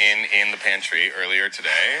him in the pantry earlier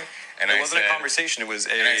today. And it wasn't a conversation. It was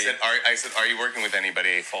a. And I said, are you working with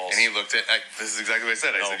anybody? False. And he looked at. This is exactly what I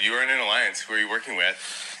said. I said, you are in an alliance. Who are you working with?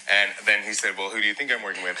 And then he said, well, who do you think I'm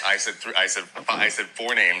working with? I said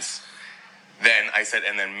 4 names. Then I said,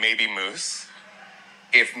 and then maybe Moose,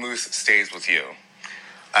 if Moose stays with you.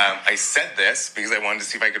 I said this because I wanted to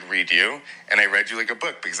see if I could read you, and I read you like a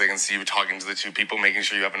book because I can see you talking to the 2 people, making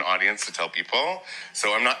sure you have an audience to tell people.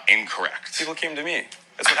 So I'm not incorrect. People came to me.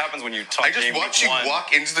 That's what happens when you talk. I just watched you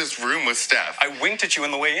walk into this room with Steph. I winked at you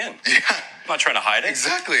on the way in. Yeah. I'm not trying to hide it.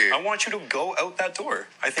 Exactly. I want you to go out that door.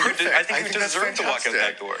 I think you deserve to walk out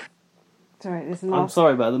that door. Sorry, this is I'm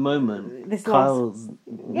sorry, but at the moment, Kyle's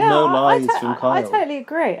yeah, no lies from Kyle. I totally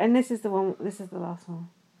agree, and this is the one. This is the last one.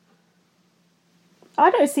 I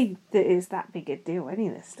don't see that it's that big a deal, any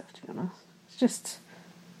of this stuff, to be honest. It's just...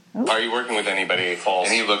 Oh. Are you working with anybody? False.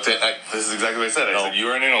 And he looked at... this is exactly what I said. I said, you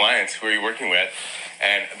are in an alliance. Who are you working with?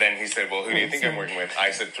 And then he said, well, who do you think I'm working with?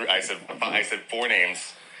 I said 4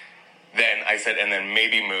 names. Then I said, and then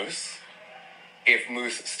maybe Moose, if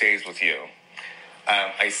Moose stays with you.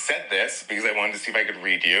 I said this because I wanted to see if I could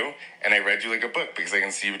read you, and I read you like a book because I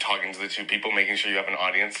can see you talking to the 2 people, making sure you have an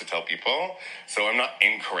audience to tell people. So I'm not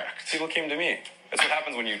incorrect. People came to me. That's what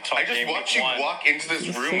happens when you talk. I just watched you walk into this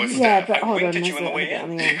room with Yeah, Steph. but I hold winked on, at you in the there's way a in.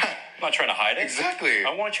 bit on the end. I'm not trying to hide it. Exactly.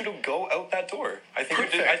 I want you to go out that door. I think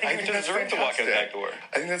Perfect. you deserve to walk out that door.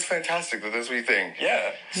 I think that's fantastic that that's what you think.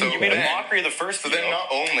 Yeah. So you made a then- mockery of the first So then not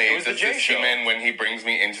only it was the does Jay this show. human, when he brings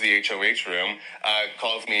me into the HOH room,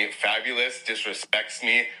 calls me fabulous, disrespects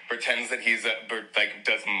me, pretends that he's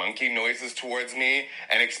does monkey noises towards me,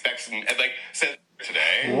 and expects said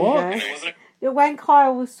today. What? And it wasn't Yeah, when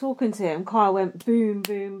Kyle was talking to him, Kyle went boom,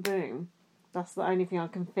 boom, boom. That's the only thing I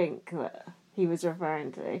can think that he was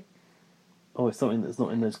referring to. Oh, it's something that's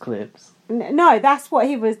not in those clips. No, that's what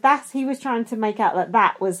he was. He was trying to make out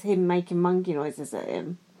that was him making monkey noises at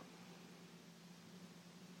him.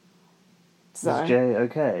 So, Is Jay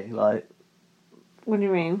okay? Like, what do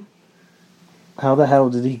you mean? how the hell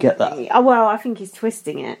did he get that? Well, I think he's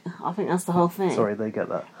twisting it. I think that's the whole thing. Sorry, they get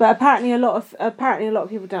that. But apparently a lot of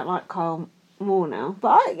people don't like Kyle Moore now. But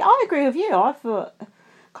I agree with you. I thought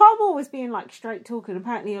Kyle Moore was being like straight talking.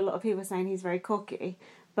 Apparently a lot of people are saying he's very cocky.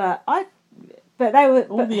 But they were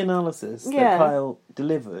All the analysis Yeah. that Kyle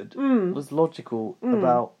delivered was logical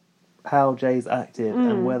about how Jay's acted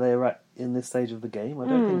and where they are at in this stage of the game. I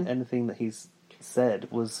don't think anything that he's said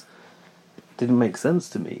didn't make sense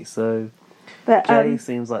to me. So But Jay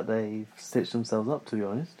seems like they've stitched themselves up, to be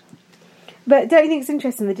honest. But don't you think it's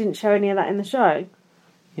interesting they didn't show any of that in the show?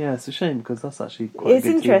 Yeah, it's a shame because that's actually quite It's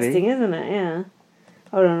good interesting, TV. isn't it? Yeah.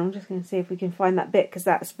 Hold on, I'm just going to see if we can find that bit because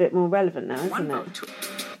that's a bit more relevant now, isn't it?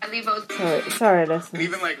 Sorry, listen. And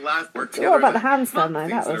even last work What together. about the handstand though?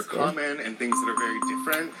 Things That that was are good. common and things that are very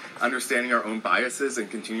different. Understanding our own biases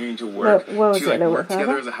and continuing to work Where was to it a little work bit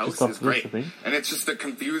together further? as a house Just after is this, great. I think. And it's just a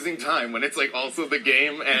confusing time when it's also the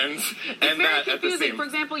game and It's that very at the confusing. same. For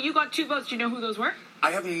example, you got 2 votes. Do you know who those were?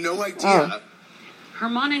 I have no idea.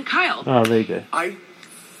 Herman and Kyle. Oh, there you go. I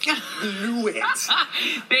knew it.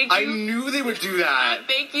 Thank you. I knew they would do that.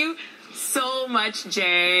 Thank you so much,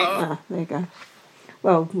 Jay. Ah, there you go.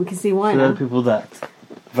 Well, we can see why So the now. people that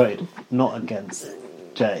voted not against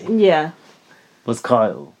Jay Yeah. was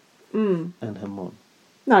Kyle Mm. and Herman.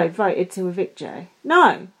 No, voted to evict Jay.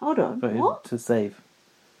 No, hold on. Voted What? to save.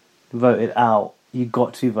 Voted out. You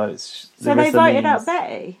got 2 votes. So they voted out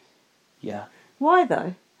Betty? Yeah. Why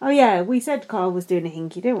though? Oh yeah, we said Kyle was doing a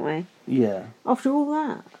hinky, didn't we? Yeah. After all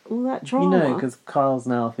that drama. You know, because Kyle's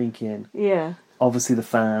now thinking, Yeah. obviously the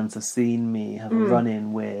fans have seen me have a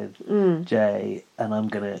run-in with Jay, and I'm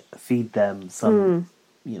going to feed them some,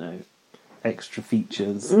 extra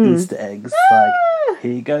features, Easter eggs. Like,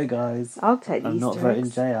 here you go, guys. I'll take the I'm not Easter voting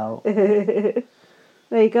eggs. Jay out. There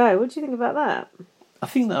you go. What do you think about that? I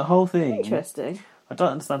think that whole thing... Interesting. I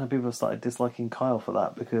don't understand how people have started disliking Kyle for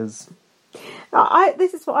that, because...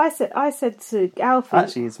 This is what I said. I said to Alfie.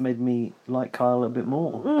 Actually, it's made me like Kyle a bit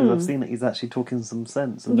more, because I've seen that he's actually talking some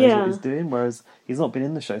sense and knows Yeah. what he's doing, whereas he's not been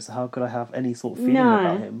in the show, so how could I have any sort of feeling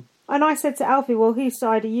about him? And I said to Alfie, well, whose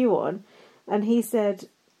side are you on? And he said,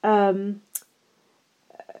 Kyle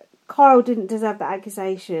didn't deserve that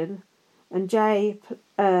accusation, and Jay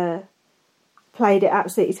played it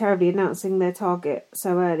absolutely terribly, announcing their target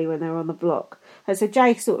so early when they were on the block. And so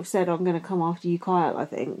Jay sort of said, I'm going to come after you, Kyle, I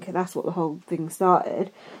think. That's what the whole thing started.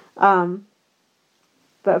 But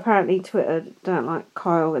apparently Twitter don't like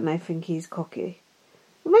Kyle and they think he's cocky.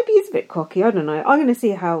 Well, maybe he's a bit cocky, I don't know. I'm going to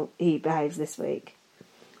see how he behaves this week.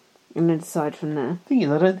 And then decide from there. The thing is,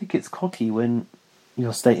 I don't think it's cocky when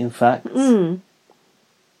you're stating facts.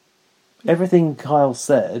 Everything Kyle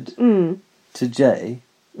said to Jay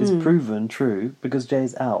is proven true because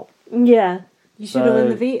Jay's out. Yeah. You should have won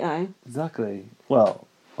the So- veto. Exactly. Well,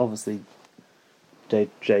 obviously, Jay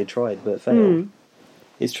tried but failed.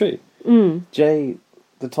 It's true. Jay,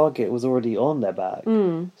 the target was already on their back,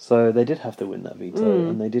 so they did have to win that veto,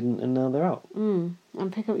 and they didn't, and now they're out. And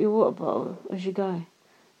pick up your water bottle as you go.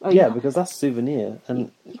 Oh, Yeah, you because that's a souvenir,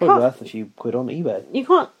 and it's you probably can't- worth a few quid on eBay. You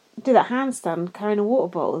can't do that handstand carrying a water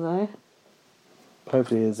bottle, though.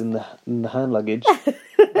 Hopefully it's in the hand luggage.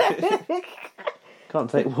 Can't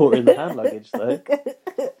take water in the hand luggage, though. Do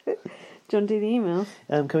you want to do the emails?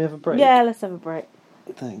 Can we have a break? Yeah, let's have a break.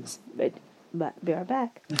 Thanks. But be right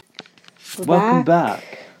back. We're Welcome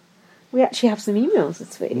back. We actually have some emails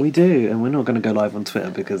this week. We do, and we're not going to go live on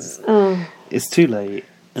Twitter because Oh. it's too late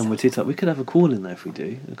and we're too tired. We could have a call in there if we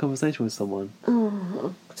do, a conversation with someone.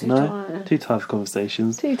 Oh, too no? tired. Too tired for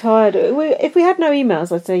conversations. Too tired. If we had no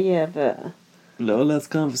emails, I'd say yeah, but... A little less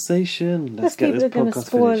conversation. Let's get people this are going to podcast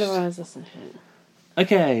finished. spoilerize us and shit.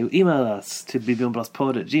 Okay, email us to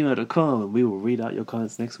bbonpluspod@gmail.com and we will read out your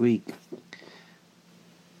comments next week.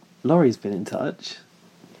 Laurie's been in touch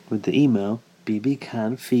with the email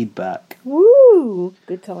bbcanfeedback. Woo!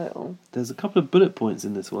 Good title. There's a couple of bullet points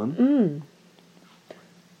in this one.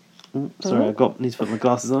 Sorry, I need to put my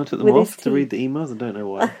glasses on. I took them off to read the emails. I don't know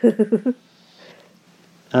why.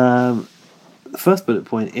 The first bullet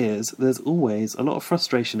point is there's always a lot of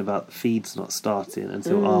frustration about the feeds not starting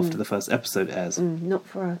until after the first episode airs. Not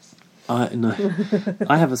for us. I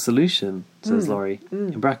have a solution, says Laurie,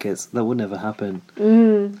 in brackets, that will never happen.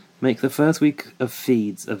 Make the first week of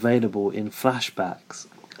feeds available in flashbacks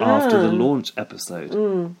after the launch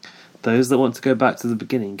episode. Those that want to go back to the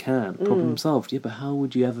beginning can. Problem solved. Yeah, but how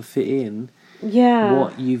would you ever fit in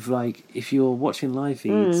what you've, like, if you're watching live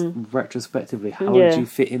feeds retrospectively, how would you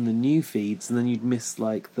fit in the new feeds, and then you'd miss,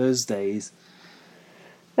 like, those days?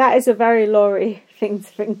 That is a very Laurie thing to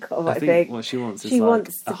think of, I think. What she wants is, she like,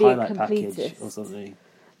 wants to a be a highlight package completist or something.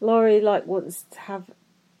 Laurie, like, wants to have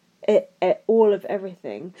all of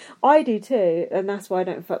everything. I do too, and that's why I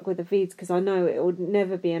don't fuck with the feeds, because I know it would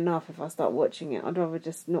never be enough if I start watching it. I'd rather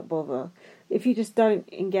just not bother. If you just don't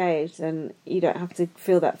engage, then you don't have to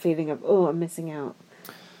feel that feeling of, oh, I'm missing out.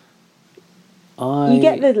 I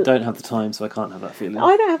don't have the time, so I can't have that feeling.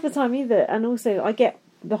 I don't have the time either, and also I get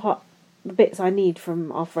the bits I need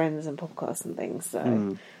from our friends and podcasts and things,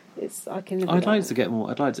 so I'd like to get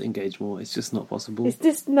more. I'd like to engage more. It's just not possible. It's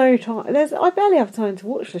just no time. I barely have time to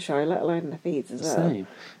watch the show, let alone the feeds as well. Same.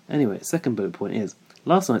 Anyway, second bullet point is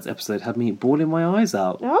last night's episode had me bawling my eyes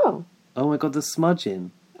out. Oh my god, the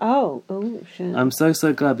smudging. Oh shit. I'm so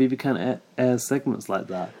glad BB can air segments like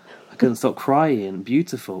that. I couldn't stop crying.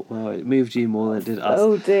 Beautiful. Well, it moved you more than it did us.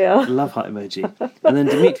 Oh dear. Love heart emoji. And then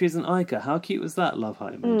Demetrius and Ica. How cute was that? Love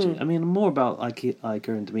heart emoji. I mean, more about Ica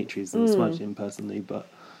and Demetrius than smudging personally, but.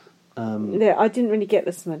 Yeah, I didn't really get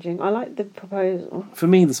the smudging. I like the proposal. For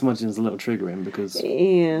me, the smudging is a little triggering because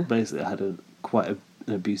basically I had quite an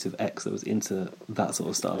abusive ex that was into that sort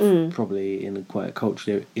of stuff, probably in a quite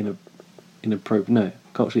culturally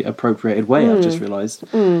culturally appropriated way. I've just realised.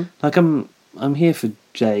 Like I'm here for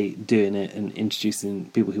Jay doing it and introducing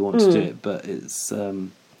people who want to do it, but it's I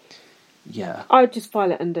would just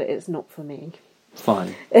file it under it's not for me.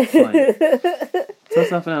 Fine. So that's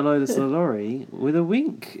happening out loud to Laurie with a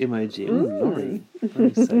wink emoji. Ooh, Laurie.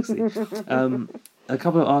 Very sexy. A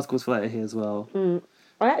couple of articles for later here as well.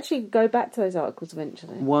 I actually go back to those articles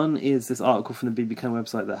eventually. One is this article from the BB Can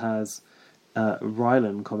website that has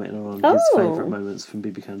Rylan commenting on his favourite moments from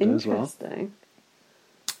BB Can as well. Interesting.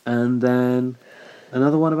 And then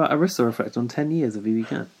another one about Arissa reflect on 10 years of BB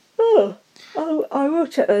Can. Oh, I will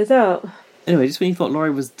check those out. Anyway, just when you thought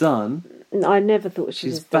Laurie was done... I never thought she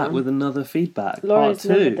was done. She's back with another feedback. Laurie's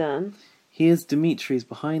part 2. Never done. Here's Dimitri's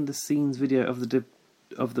behind-the-scenes video of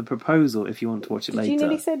the proposal. If you want to watch it later. Did you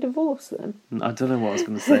nearly say divorce then? I don't know what I was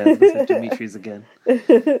going to say. I was going to say Dimitri's again.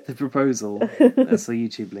 The proposal. That's a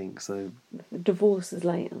YouTube link. So divorce is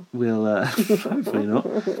later. We'll hopefully not.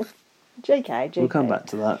 JK. We'll come back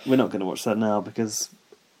to that. We're not going to watch that now because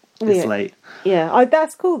it's late. Yeah,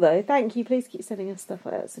 that's cool though. Thank you. Please keep sending us stuff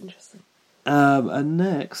like that. It's interesting. And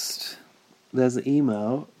next, there's an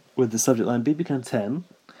email with the subject line BBCan 10.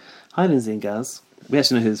 Hi Lindsay and Gaz. We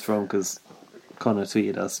actually know who it's from because Connor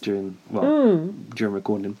tweeted us during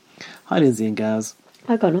recording. Hi Lindsay and Gaz.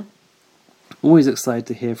 Hi Connor. Always excited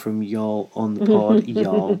to hear from y'all on the pod,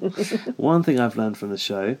 y'all. One thing I've learned from the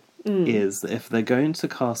show is that if they're going to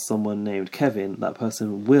cast someone named Kevin, that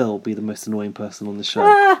person will be the most annoying person on the show.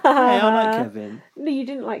 Hey, I like Kevin. No, you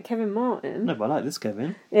didn't like Kevin Martin. No, but I like this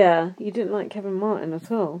Kevin. Yeah, you didn't like Kevin Martin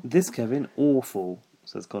at all. This Kevin, awful,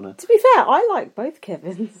 says Connor. To be fair, I like both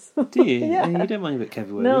Kevins. Do you? Yeah. You don't mind a bit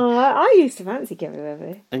Kevin Webby? No, I used to fancy Kevin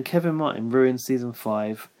Webby. And Kevin Martin ruined season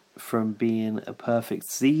 5 from being a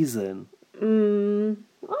perfect season. I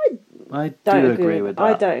do agree with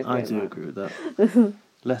that. I do agree with that.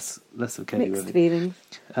 Less of Kevin Mixed Webby. feelings.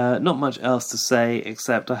 Not much else to say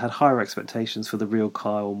except I had higher expectations for the real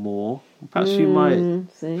Kyle Moore. Perhaps you might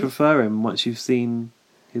prefer him once you've seen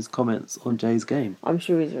his comments on Jay's game. I'm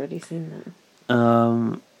sure he's already seen that.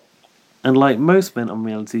 And like most men on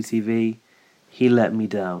reality TV, he let me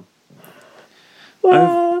down.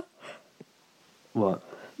 What?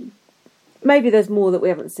 Maybe there's more that we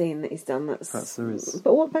haven't seen that he's done. Perhaps there is.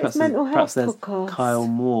 But what about his mental health podcast? Kyle Kyle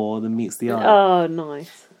Moore that meets the eye. Oh,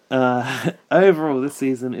 nice. Overall, this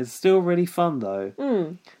season is still really fun, though.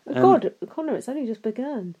 God, Connor, it's only just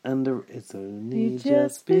begun. And it's only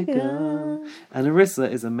just begun. And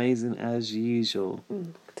Arissa is amazing as usual.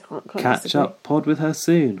 Can't Catch disagree. up pod with her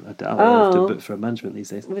soon. I doubt I have to book for a management these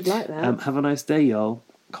days. We'd like that. Have a nice day, y'all.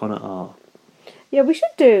 Connor R. Yeah, we should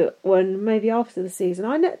do one maybe after the season.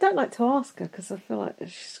 I don't like to ask her because I feel like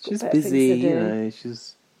she's got better busy, things to do. you know.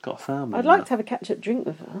 She's got a family. I'd like to have a catch-up drink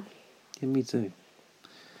with her. Yeah, me too.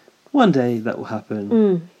 One day that will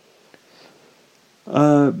happen.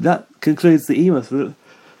 That concludes the email for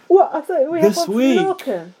What? I thought we had this one from week.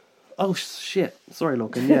 Lorcan. Oh shit! Sorry,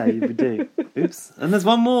 Lorcan. Yeah, you do. Oops. And there's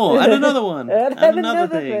one more, and another one, and another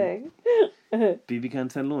thing. BB Can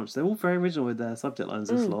 10 launch. They're all very original with their subject lines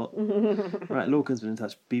this lot. Right, Lorcan's been in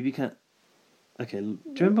touch. BB Can. Okay, do you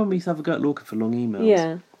remember when we used to have a go at Lorcan for long emails?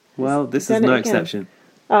 Yeah. Well, this Done is it no again. exception.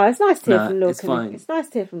 Oh, it's nice to hear from Lorcan. It's fine. It's nice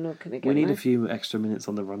to hear from Lorcan again. We need though. a few extra minutes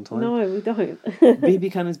on the runtime. No, we don't.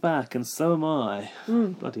 BB Can is back, and so am I.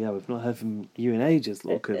 Bloody hell, we've not heard from you in ages,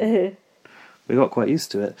 Lorcan. We got quite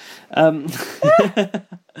used to it.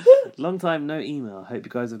 Long time no email. Hope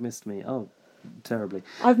you guys have missed me. Oh, terribly.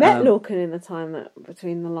 I've met Lorcan in the time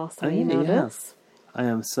between the last time he emailed us. I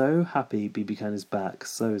am so happy BB Can is back.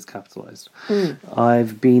 So is capitalised.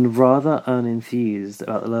 I've been rather unenthused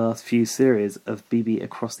about the last few series of BB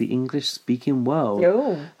across the English-speaking world,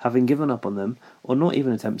 having given up on them or not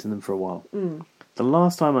even attempting them for a while. The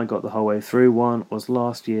last time I got the whole way through one was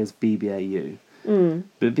last year's BBAU.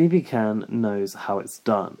 But BB Can knows how it's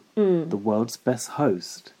done. The world's best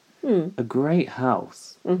host, a great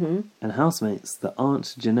house, and housemates that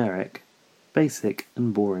aren't generic, basic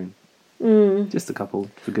and boring. Just a couple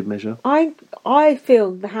for good measure. I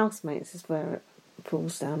feel the housemates is where it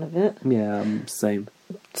falls down a bit. Yeah, same.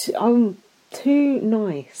 I'm too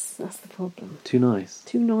nice. That's the problem. Too nice.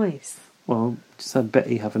 Too nice. Well, just had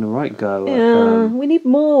Betty having a right go. Yeah, we need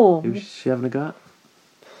more. Who's she having a go at?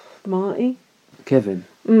 Marty. Kevin.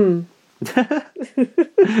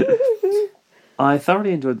 I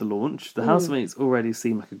thoroughly enjoyed the launch. The housemates already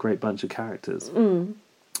seem like a great bunch of characters.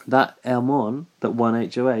 That Elmon, that won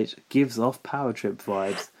HOH, gives off Power Trip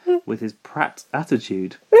vibes with his Pratt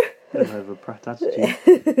attitude. Over Pratt attitude.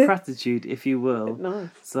 Pratitude, if you will. Nice.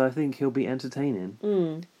 So I think he'll be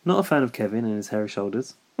entertaining. Not a fan of Kevin and his hairy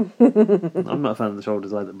shoulders. I'm not a fan of the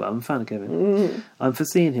shoulders either, but I'm a fan of Kevin. I'm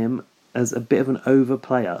foreseeing him as a bit of an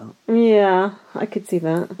overplayer. Yeah, I could see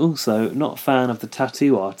that. Also, not a fan of the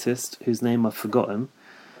tattoo artist, whose name I've forgotten,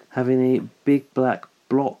 having a big black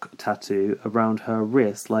block tattoo around her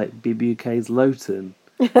wrist like BBUK's Lowton.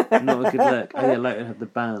 Not a good look. Oh yeah, Lowton had the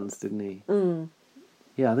bands, didn't he?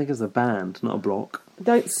 Yeah, I think it's a band, not a block.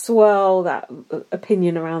 Don't swirl that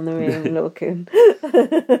opinion around the room, Lorcan.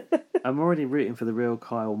 I'm already rooting for the real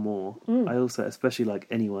Kyle Moore. I also especially like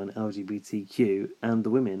anyone LGBTQ and the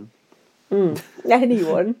women.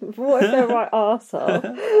 Anyone? What if they're right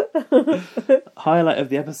arsehole? Highlight of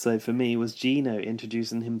the episode for me was Gino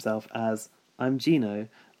introducing himself as, I'm Gino,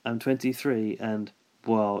 I'm 23, and,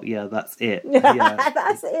 well, yeah, that's it. Yeah,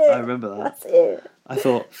 that's it. I remember that. That's it. I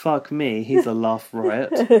thought, fuck me, he's a laugh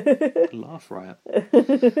riot. Laugh riot.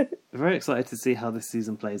 Very excited to see how this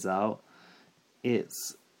season plays out.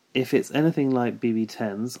 If it's anything like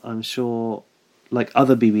BB10s, I'm sure, like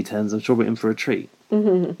other BB10s, I'm sure we're in for a treat.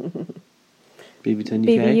 BB10 UK?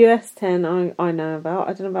 BBUS 10 I know about.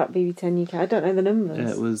 I don't know about BB10 UK. I don't know the numbers.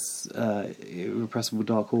 It was Irrepressible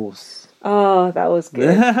Dark Horse. Oh, that was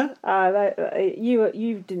good.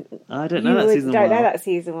 You didn't. I don't know that season don't well. know that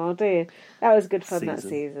season well, do you? That was good fun that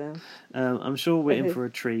season. I'm sure we're in for a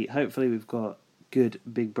treat. Hopefully we've got good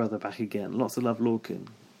Big Brother back again. Lots of love, Lorcan.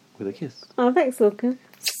 With a kiss. Oh, thanks, Lorcan.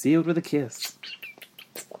 Sealed with a kiss.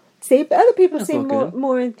 See, but other people That's seem Lorcan.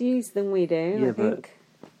 more enthused than we do, Yeah, I think.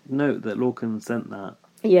 Note that Lorcan sent that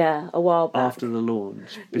yeah, a while back. after the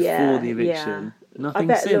launch, before the eviction.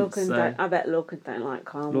 Nothing since. I bet Lorcan don't like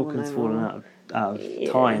Kyle Moore Lorcan's no fallen more. out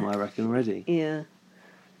of time, I reckon, already. Yeah.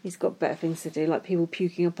 He's got better things to do, like people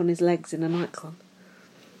puking up on his legs in a nightclub.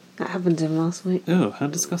 That happened to him last week. Oh, how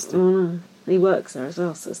disgusting. Oh, no. He works there as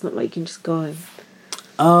well, so it's not like you can just go home.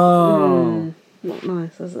 Oh. Not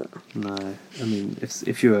nice, is it? No. I mean,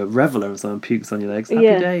 if you're a reveller and someone pukes on your legs, happy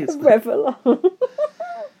days. Reveller.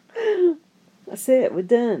 That's it, we're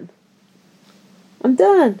done. I'm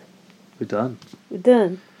done. We're done. We're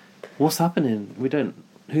done. What's happening?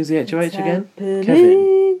 Who's the HOH again? Happening.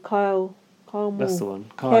 Kevin. Kyle Moore. That's the one.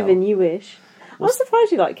 Kyle. Kevin, you wish. I'm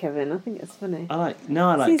surprised you like Kevin. I think it's funny.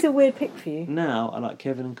 He's a weird pick for you. Now I like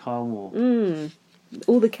Kevin and Kyle Moore.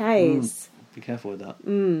 All the K's. Be careful with that.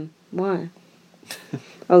 Why?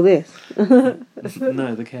 Oh, this.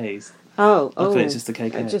 No, the K's. Oh, I thought it's just the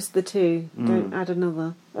KK. Just the two. Don't add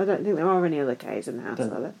another. I don't think there are any other Ks in the house, are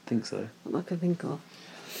there? I don't think so. Not that I can think of.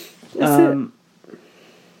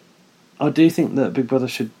 I do think that Big Brother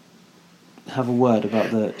should have a word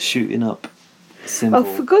about the shooting up symbol. Oh,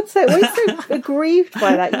 for God's sake, why are you so aggrieved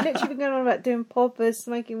by that? You've literally been going on about doing poppers,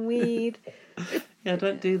 smoking weed. Yeah, I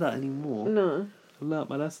don't do that anymore. No. I learnt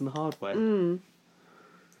my lesson the hard way. And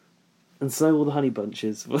so all the honey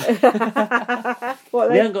bunches. What, we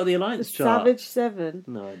haven't got the alliance chart. Savage 7.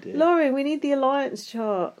 No idea. Lauren, we need the alliance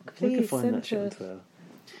chart. Please we can find send that shit on us. Twitter.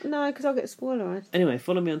 No, because I'll get spoilerised. Anyway,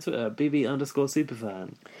 follow me on Twitter,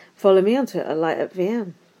 BB_superfan. Follow me on Twitter,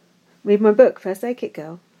 LightUpVM. Read my book, First Aid Kit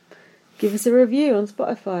Girl. Give us a review on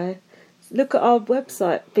Spotify. Look at our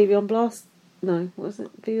website, BBOnBlast. No, what was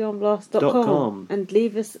it? BBOnBlast.com. And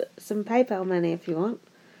leave us some PayPal money if you want.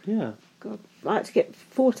 Yeah. God, I had to get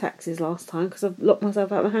 4 taxis last time because I've locked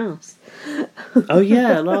myself out of my house. Oh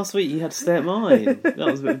yeah, last week you had to stay at mine. That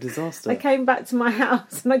was a bit of a disaster. I came back to my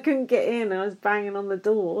house and I couldn't get in. I was banging on the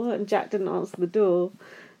door and Jack didn't answer the door.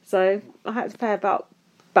 So I had to pay about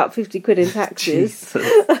 50 quid in taxes.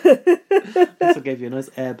 I gave you a nice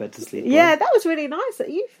airbed to sleep on. Yeah, that was really nice.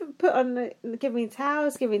 You put on, give me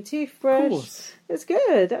towels, give me a toothbrush. Of course. It's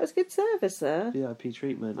good. That was good service there. VIP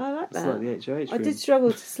treatment. I like that. It's like the HOH room. I did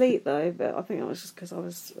struggle to sleep though, but I think it was just because I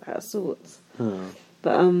was out of sorts. Oh.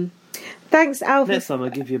 But thanks, Alfie. Next time I'll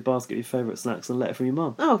give you a basket of your favourite snacks and a letter from your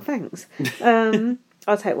mum. Oh, thanks.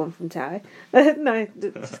 I'll take one from Tao. No,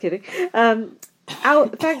 just kidding.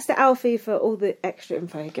 Thanks to Alfie for all the extra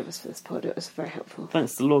info he gave us for this pod. It was very helpful.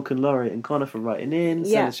 Thanks to Lorcan, Laurie and Connor for writing in.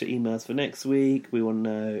 Send us your emails for next week. We want to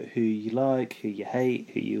know who you like, who you hate,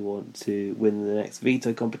 who you want to win the next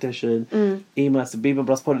veto competition. Email us to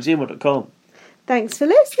bbonblastpod@gmail.com. Thanks for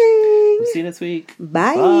listening. We'll see you next week.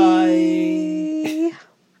 Bye. Bye.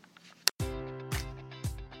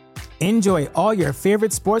 Enjoy all your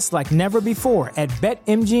favorite sports like never before at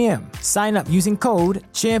BetMGM. Sign up using code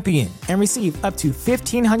CHAMPION and receive up to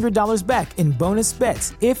 $1,500 back in bonus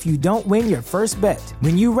bets if you don't win your first bet.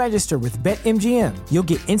 When you register with BetMGM, you'll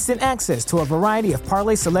get instant access to a variety of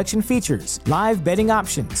parlay selection features, live betting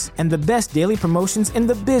options, and the best daily promotions in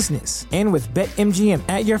the business. And with BetMGM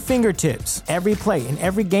at your fingertips, every play and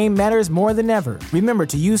every game matters more than ever. Remember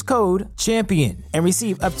to use code CHAMPION and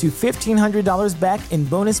receive up to $1,500 back in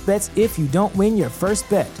bonus bets if you don't win your first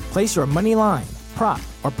bet. Place your money line, prop,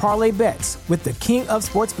 or parlay bets with the king of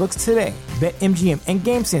sportsbooks today. BetMGM and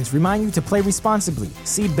GameSense remind you to play responsibly.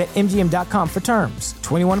 See BetMGM.com for terms.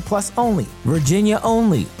 21 plus only. Virginia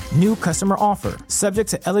only. New customer offer. Subject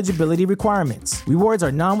to eligibility requirements. Rewards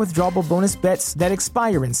are non-withdrawable bonus bets that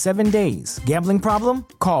expire in 7 days. Gambling problem?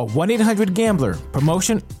 Call 1-800-GAMBLER.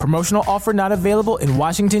 Promotional offer not available in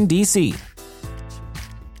Washington, D.C.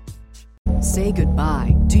 Say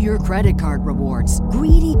goodbye to your credit card rewards.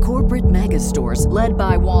 Greedy corporate mega stores, led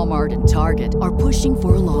by Walmart and Target, are pushing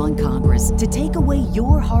for a law in Congress to take away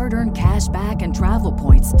your hard-earned cash back and travel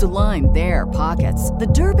points to line their pockets. The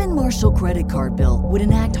Durbin-Marshall credit card bill would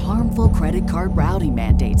enact harmful credit card routing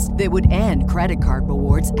mandates that would end credit card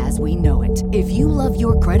rewards as we know it. If you love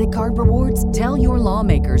your credit card rewards, tell your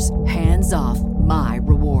lawmakers, hands off my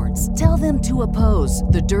rewards. Tell them to oppose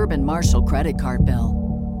the Durbin-Marshall credit card bill.